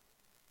saying.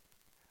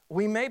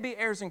 We may be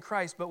heirs in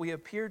Christ, but we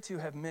appear to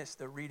have missed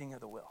the reading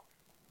of the will.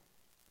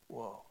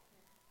 Whoa.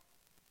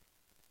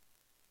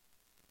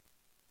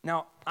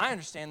 Now, I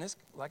understand this,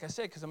 like I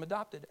said, because I'm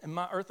adopted. And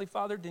my earthly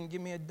father didn't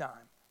give me a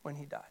dime when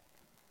he died.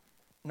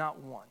 Not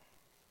one.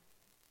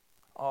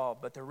 Oh,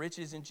 but the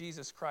riches in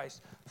Jesus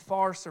Christ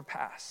far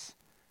surpass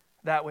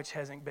that which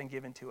hasn't been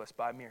given to us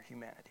by mere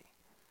humanity.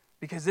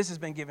 Because this has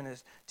been given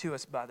to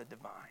us by the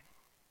divine.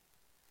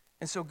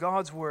 And so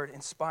God's word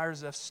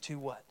inspires us to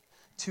what?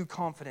 To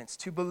confidence,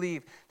 to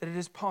believe that it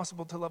is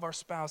possible to love our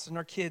spouse and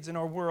our kids and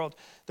our world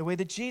the way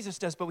that Jesus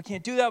does, but we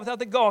can't do that without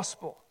the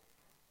gospel.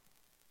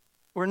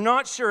 We're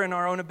not sure in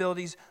our own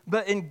abilities,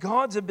 but in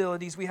God's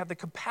abilities, we have the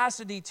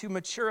capacity to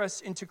mature us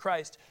into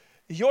Christ.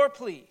 Your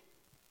plea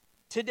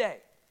today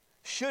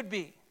should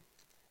be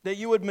that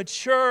you would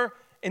mature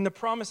in the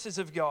promises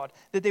of God,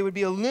 that they would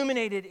be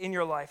illuminated in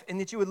your life, and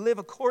that you would live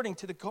according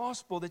to the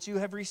gospel that you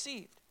have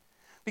received.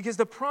 Because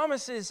the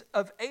promises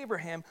of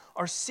Abraham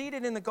are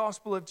seated in the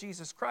gospel of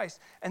Jesus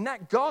Christ, and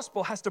that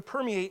gospel has to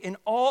permeate in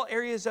all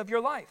areas of your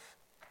life.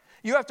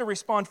 You have to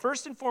respond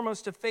first and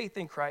foremost to faith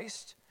in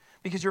Christ,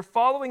 because you're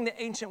following the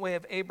ancient way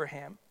of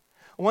Abraham,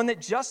 one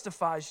that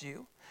justifies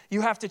you.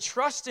 You have to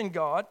trust in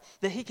God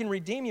that he can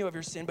redeem you of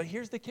your sin. But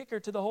here's the kicker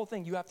to the whole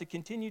thing. You have to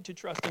continue to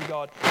trust in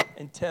God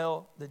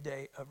until the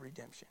day of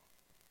redemption.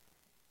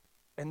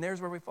 And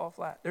there's where we fall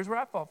flat. There's where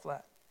I fall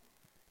flat.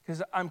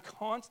 Because I'm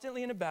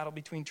constantly in a battle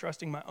between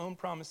trusting my own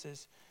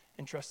promises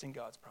and trusting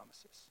God's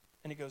promises.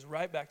 And it goes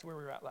right back to where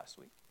we were at last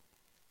week.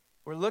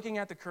 We're looking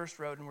at the cursed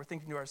road and we're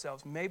thinking to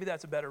ourselves, maybe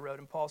that's a better road.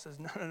 And Paul says,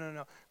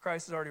 no.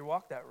 Christ has already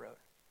walked that road.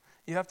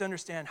 You have to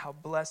understand how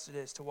blessed it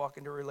is to walk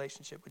into a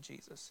relationship with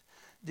Jesus.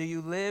 Do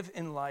you live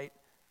in light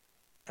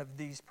of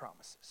these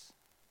promises,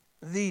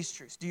 these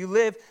truths? Do you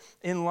live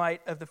in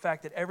light of the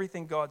fact that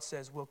everything God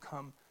says will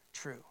come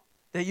true?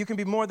 That you can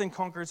be more than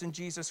conquerors in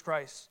Jesus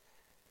Christ?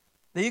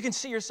 That you can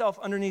see yourself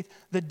underneath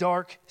the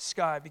dark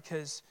sky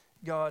because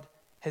God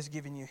has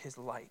given you his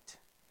light?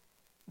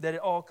 That it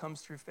all comes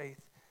through faith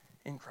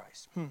in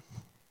Christ. I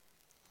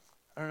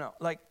don't know.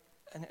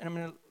 And I'm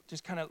going to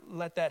just kind of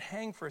let that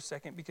hang for a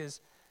second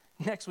because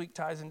next week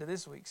ties into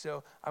this week.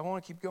 So I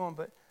want to keep going,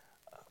 but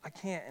I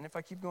can't. And if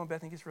I keep going,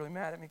 Bethany gets really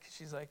mad at me because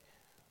she's like,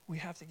 we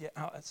have to get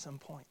out at some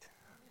point.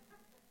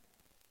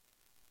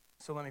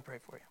 So let me pray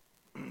for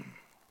you.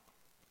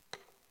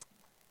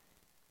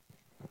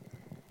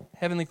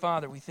 Heavenly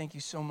Father, we thank you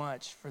so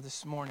much for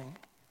this morning.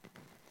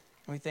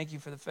 And we thank you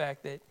for the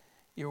fact that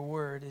your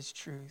word is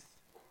truth.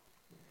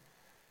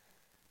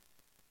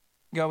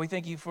 God, we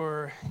thank you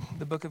for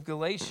the book of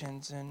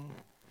Galatians and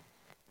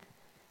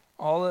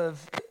all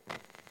of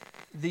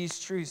these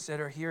truths that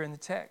are here in the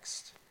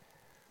text.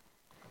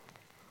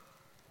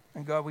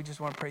 And God, we just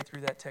want to pray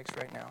through that text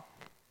right now.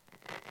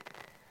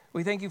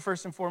 We thank you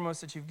first and foremost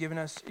that you've given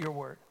us your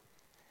word,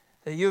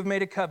 that you have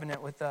made a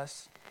covenant with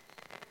us,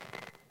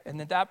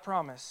 and that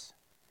promise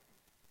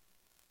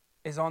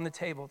is on the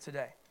table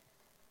today.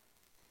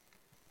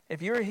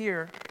 If you're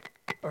here,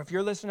 or if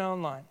you're listening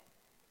online,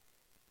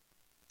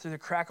 through the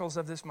crackles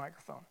of this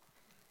microphone,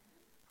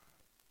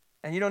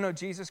 and you don't know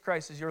Jesus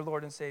Christ as your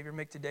Lord and Savior,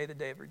 make today the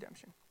day of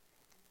redemption.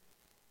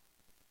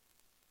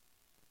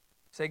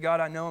 Say, God,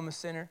 I know I'm a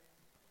sinner.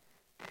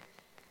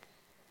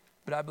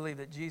 but I believe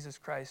that Jesus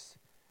Christ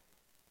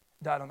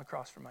died on the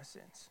cross for my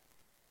sins.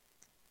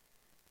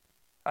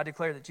 I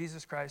declare that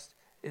Jesus Christ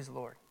is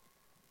Lord.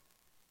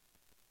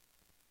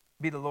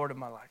 Be the Lord of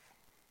my life.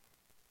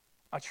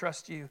 I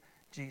trust you,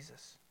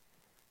 Jesus.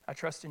 I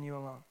trust in you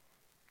alone.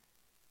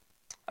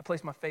 I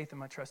place my faith and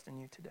my trust in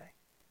you today.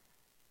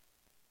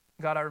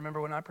 God, I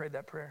remember when I prayed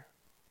that prayer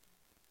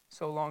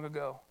so long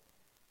ago.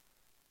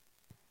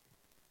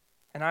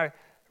 And I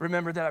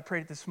remember that I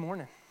prayed it this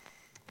morning.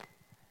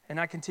 And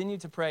I continue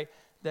to pray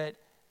that,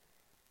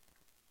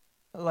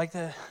 like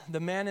the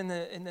man in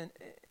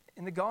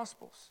the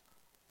Gospels,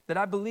 that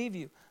I believe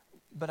you,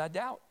 but I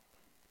doubt.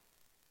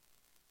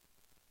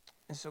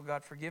 And so,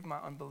 God, forgive my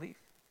unbelief.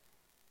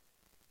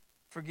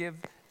 Forgive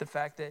the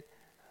fact that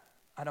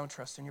I don't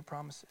trust in your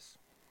promises.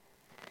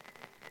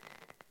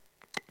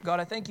 God,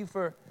 I thank you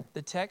for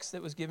the text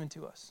that was given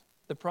to us,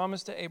 the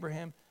promise to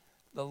Abraham,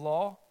 the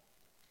law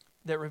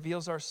that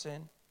reveals our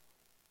sin,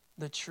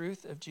 the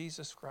truth of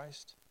Jesus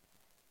Christ,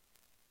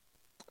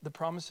 the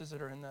promises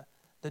that are in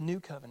the new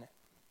covenant.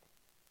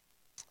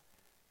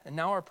 And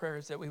now our prayer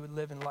is that we would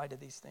live in light of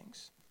these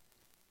things.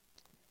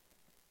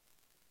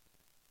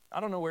 I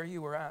don't know where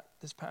you were at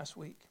this past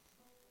week,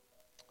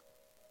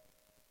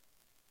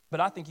 but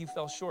I think you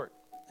fell short.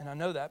 And I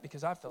know that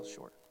because I fell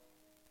short.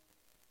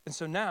 And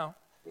so now,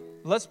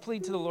 let's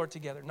plead to the Lord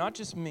together. Not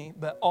just me,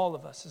 but all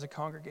of us as a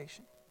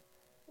congregation.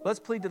 Let's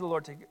plead to the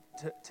Lord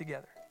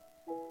together.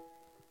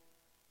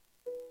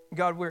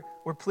 God,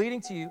 we're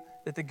pleading to you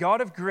that the God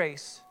of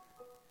grace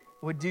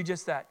would do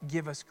just that,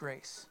 give us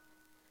grace.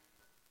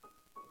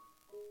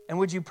 And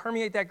would you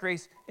permeate that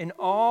grace in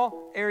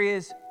all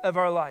areas of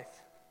our life?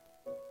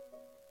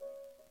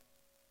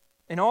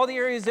 In all the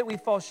areas that we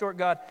fall short,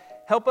 God,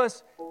 help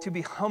us to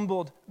be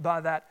humbled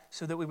by that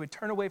so that we would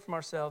turn away from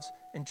ourselves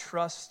and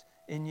trust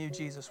in you,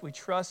 Jesus. We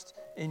trust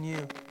in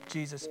you,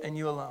 Jesus, and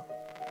you alone.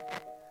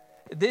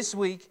 This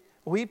week,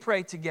 we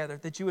pray together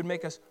that you would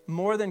make us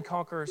more than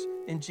conquerors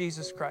in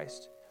Jesus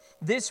Christ.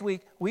 This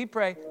week, we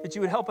pray that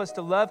you would help us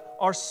to love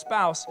our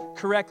spouse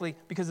correctly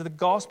because of the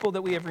gospel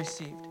that we have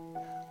received.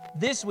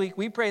 This week,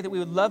 we pray that we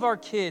would love our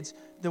kids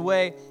the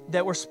way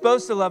that we're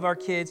supposed to love our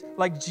kids,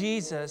 like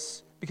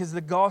Jesus, because of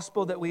the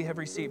gospel that we have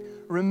received.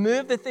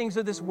 Remove the things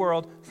of this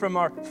world from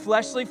our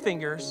fleshly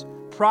fingers,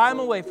 pry them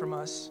away from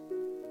us.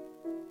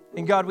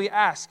 And God, we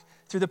ask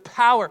through the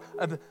power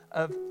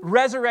of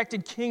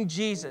resurrected King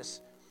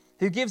Jesus,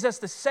 who gives us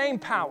the same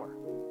power,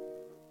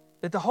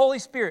 that the Holy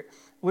Spirit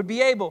would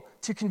be able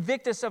to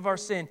convict us of our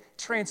sin,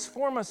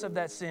 transform us of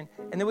that sin,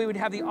 and that we would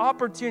have the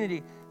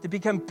opportunity to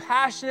become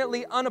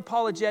passionately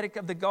unapologetic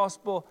of the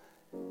gospel,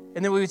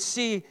 and that we would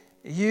see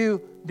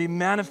you be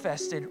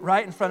manifested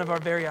right in front of our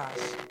very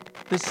eyes.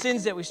 The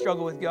sins that we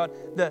struggle with, God,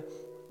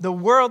 the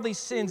worldly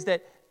sins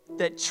that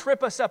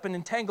trip us up and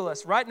entangle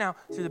us right now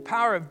through the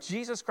power of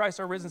Jesus Christ,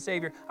 our risen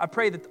Savior, I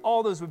pray that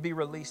all those would be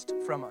released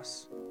from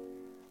us.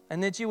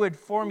 And that you would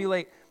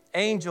formulate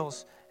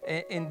angels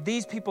in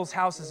these people's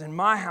houses, in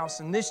my house,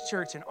 in this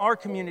church, in our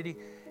community,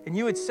 and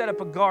you would set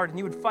up a guard and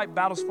you would fight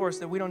battles for us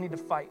that we don't need to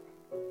fight.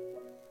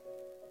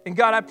 And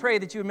God, I pray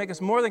that you would make us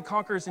more than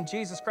conquerors in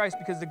Jesus Christ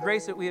because of the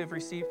grace that we have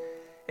received.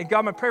 And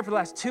God, my prayer for the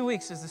last 2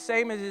 weeks is the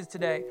same as it is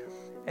today.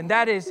 And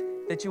that is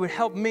that you would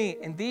help me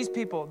and these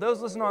people,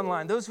 those listening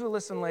online, those who will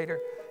listen later,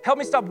 help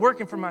me stop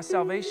working for my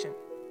salvation.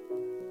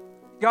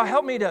 God,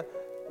 help me to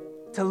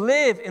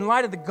live in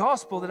light of the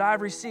gospel that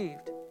I've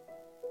received.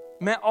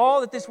 May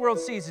all that this world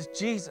sees is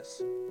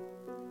Jesus.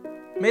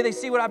 May they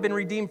see what I've been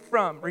redeemed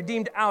from,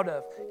 redeemed out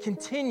of.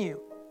 Continue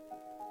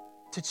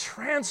to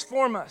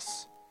transform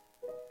us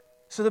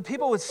so that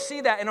people would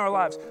see that in our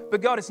lives.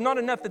 But God, it's not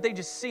enough that they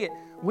just see it.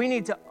 We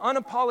need to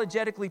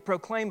unapologetically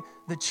proclaim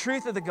the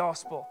truth of the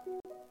gospel.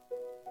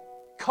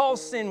 Call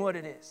sin what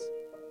it is.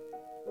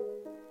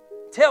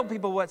 Tell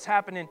people what's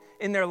happening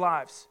in their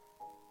lives.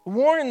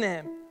 Warn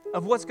them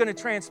of what's going to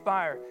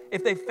transpire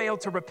if they fail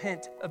to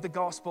repent of the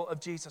gospel of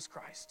Jesus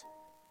Christ.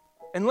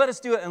 And let us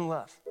do it in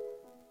love.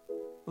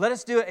 Let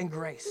us do it in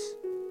grace.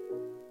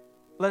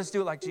 Let us do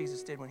it like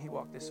Jesus did when he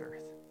walked this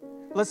earth.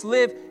 Let's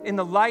live in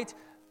the light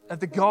of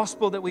the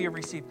gospel that we have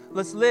received.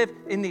 Let's live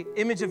in the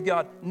image of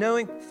God,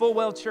 knowing full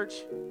well, church,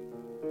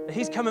 that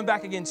he's coming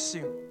back again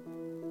soon.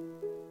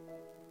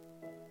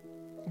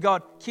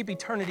 God, keep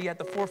eternity at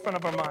the forefront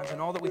of our minds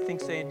and all that we think,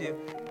 say, and do.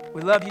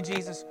 We love you,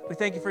 Jesus. We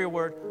thank you for your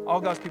word.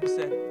 All God's people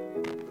said,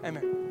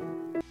 amen.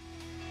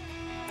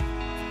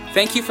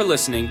 Thank you for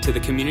listening to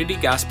the Community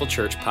Gospel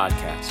Church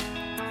podcast.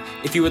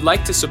 If you would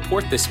like to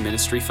support this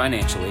ministry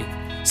financially,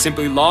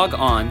 simply log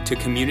on to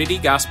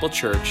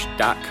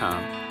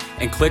communitygospelchurch.com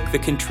and click the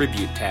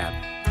Contribute tab.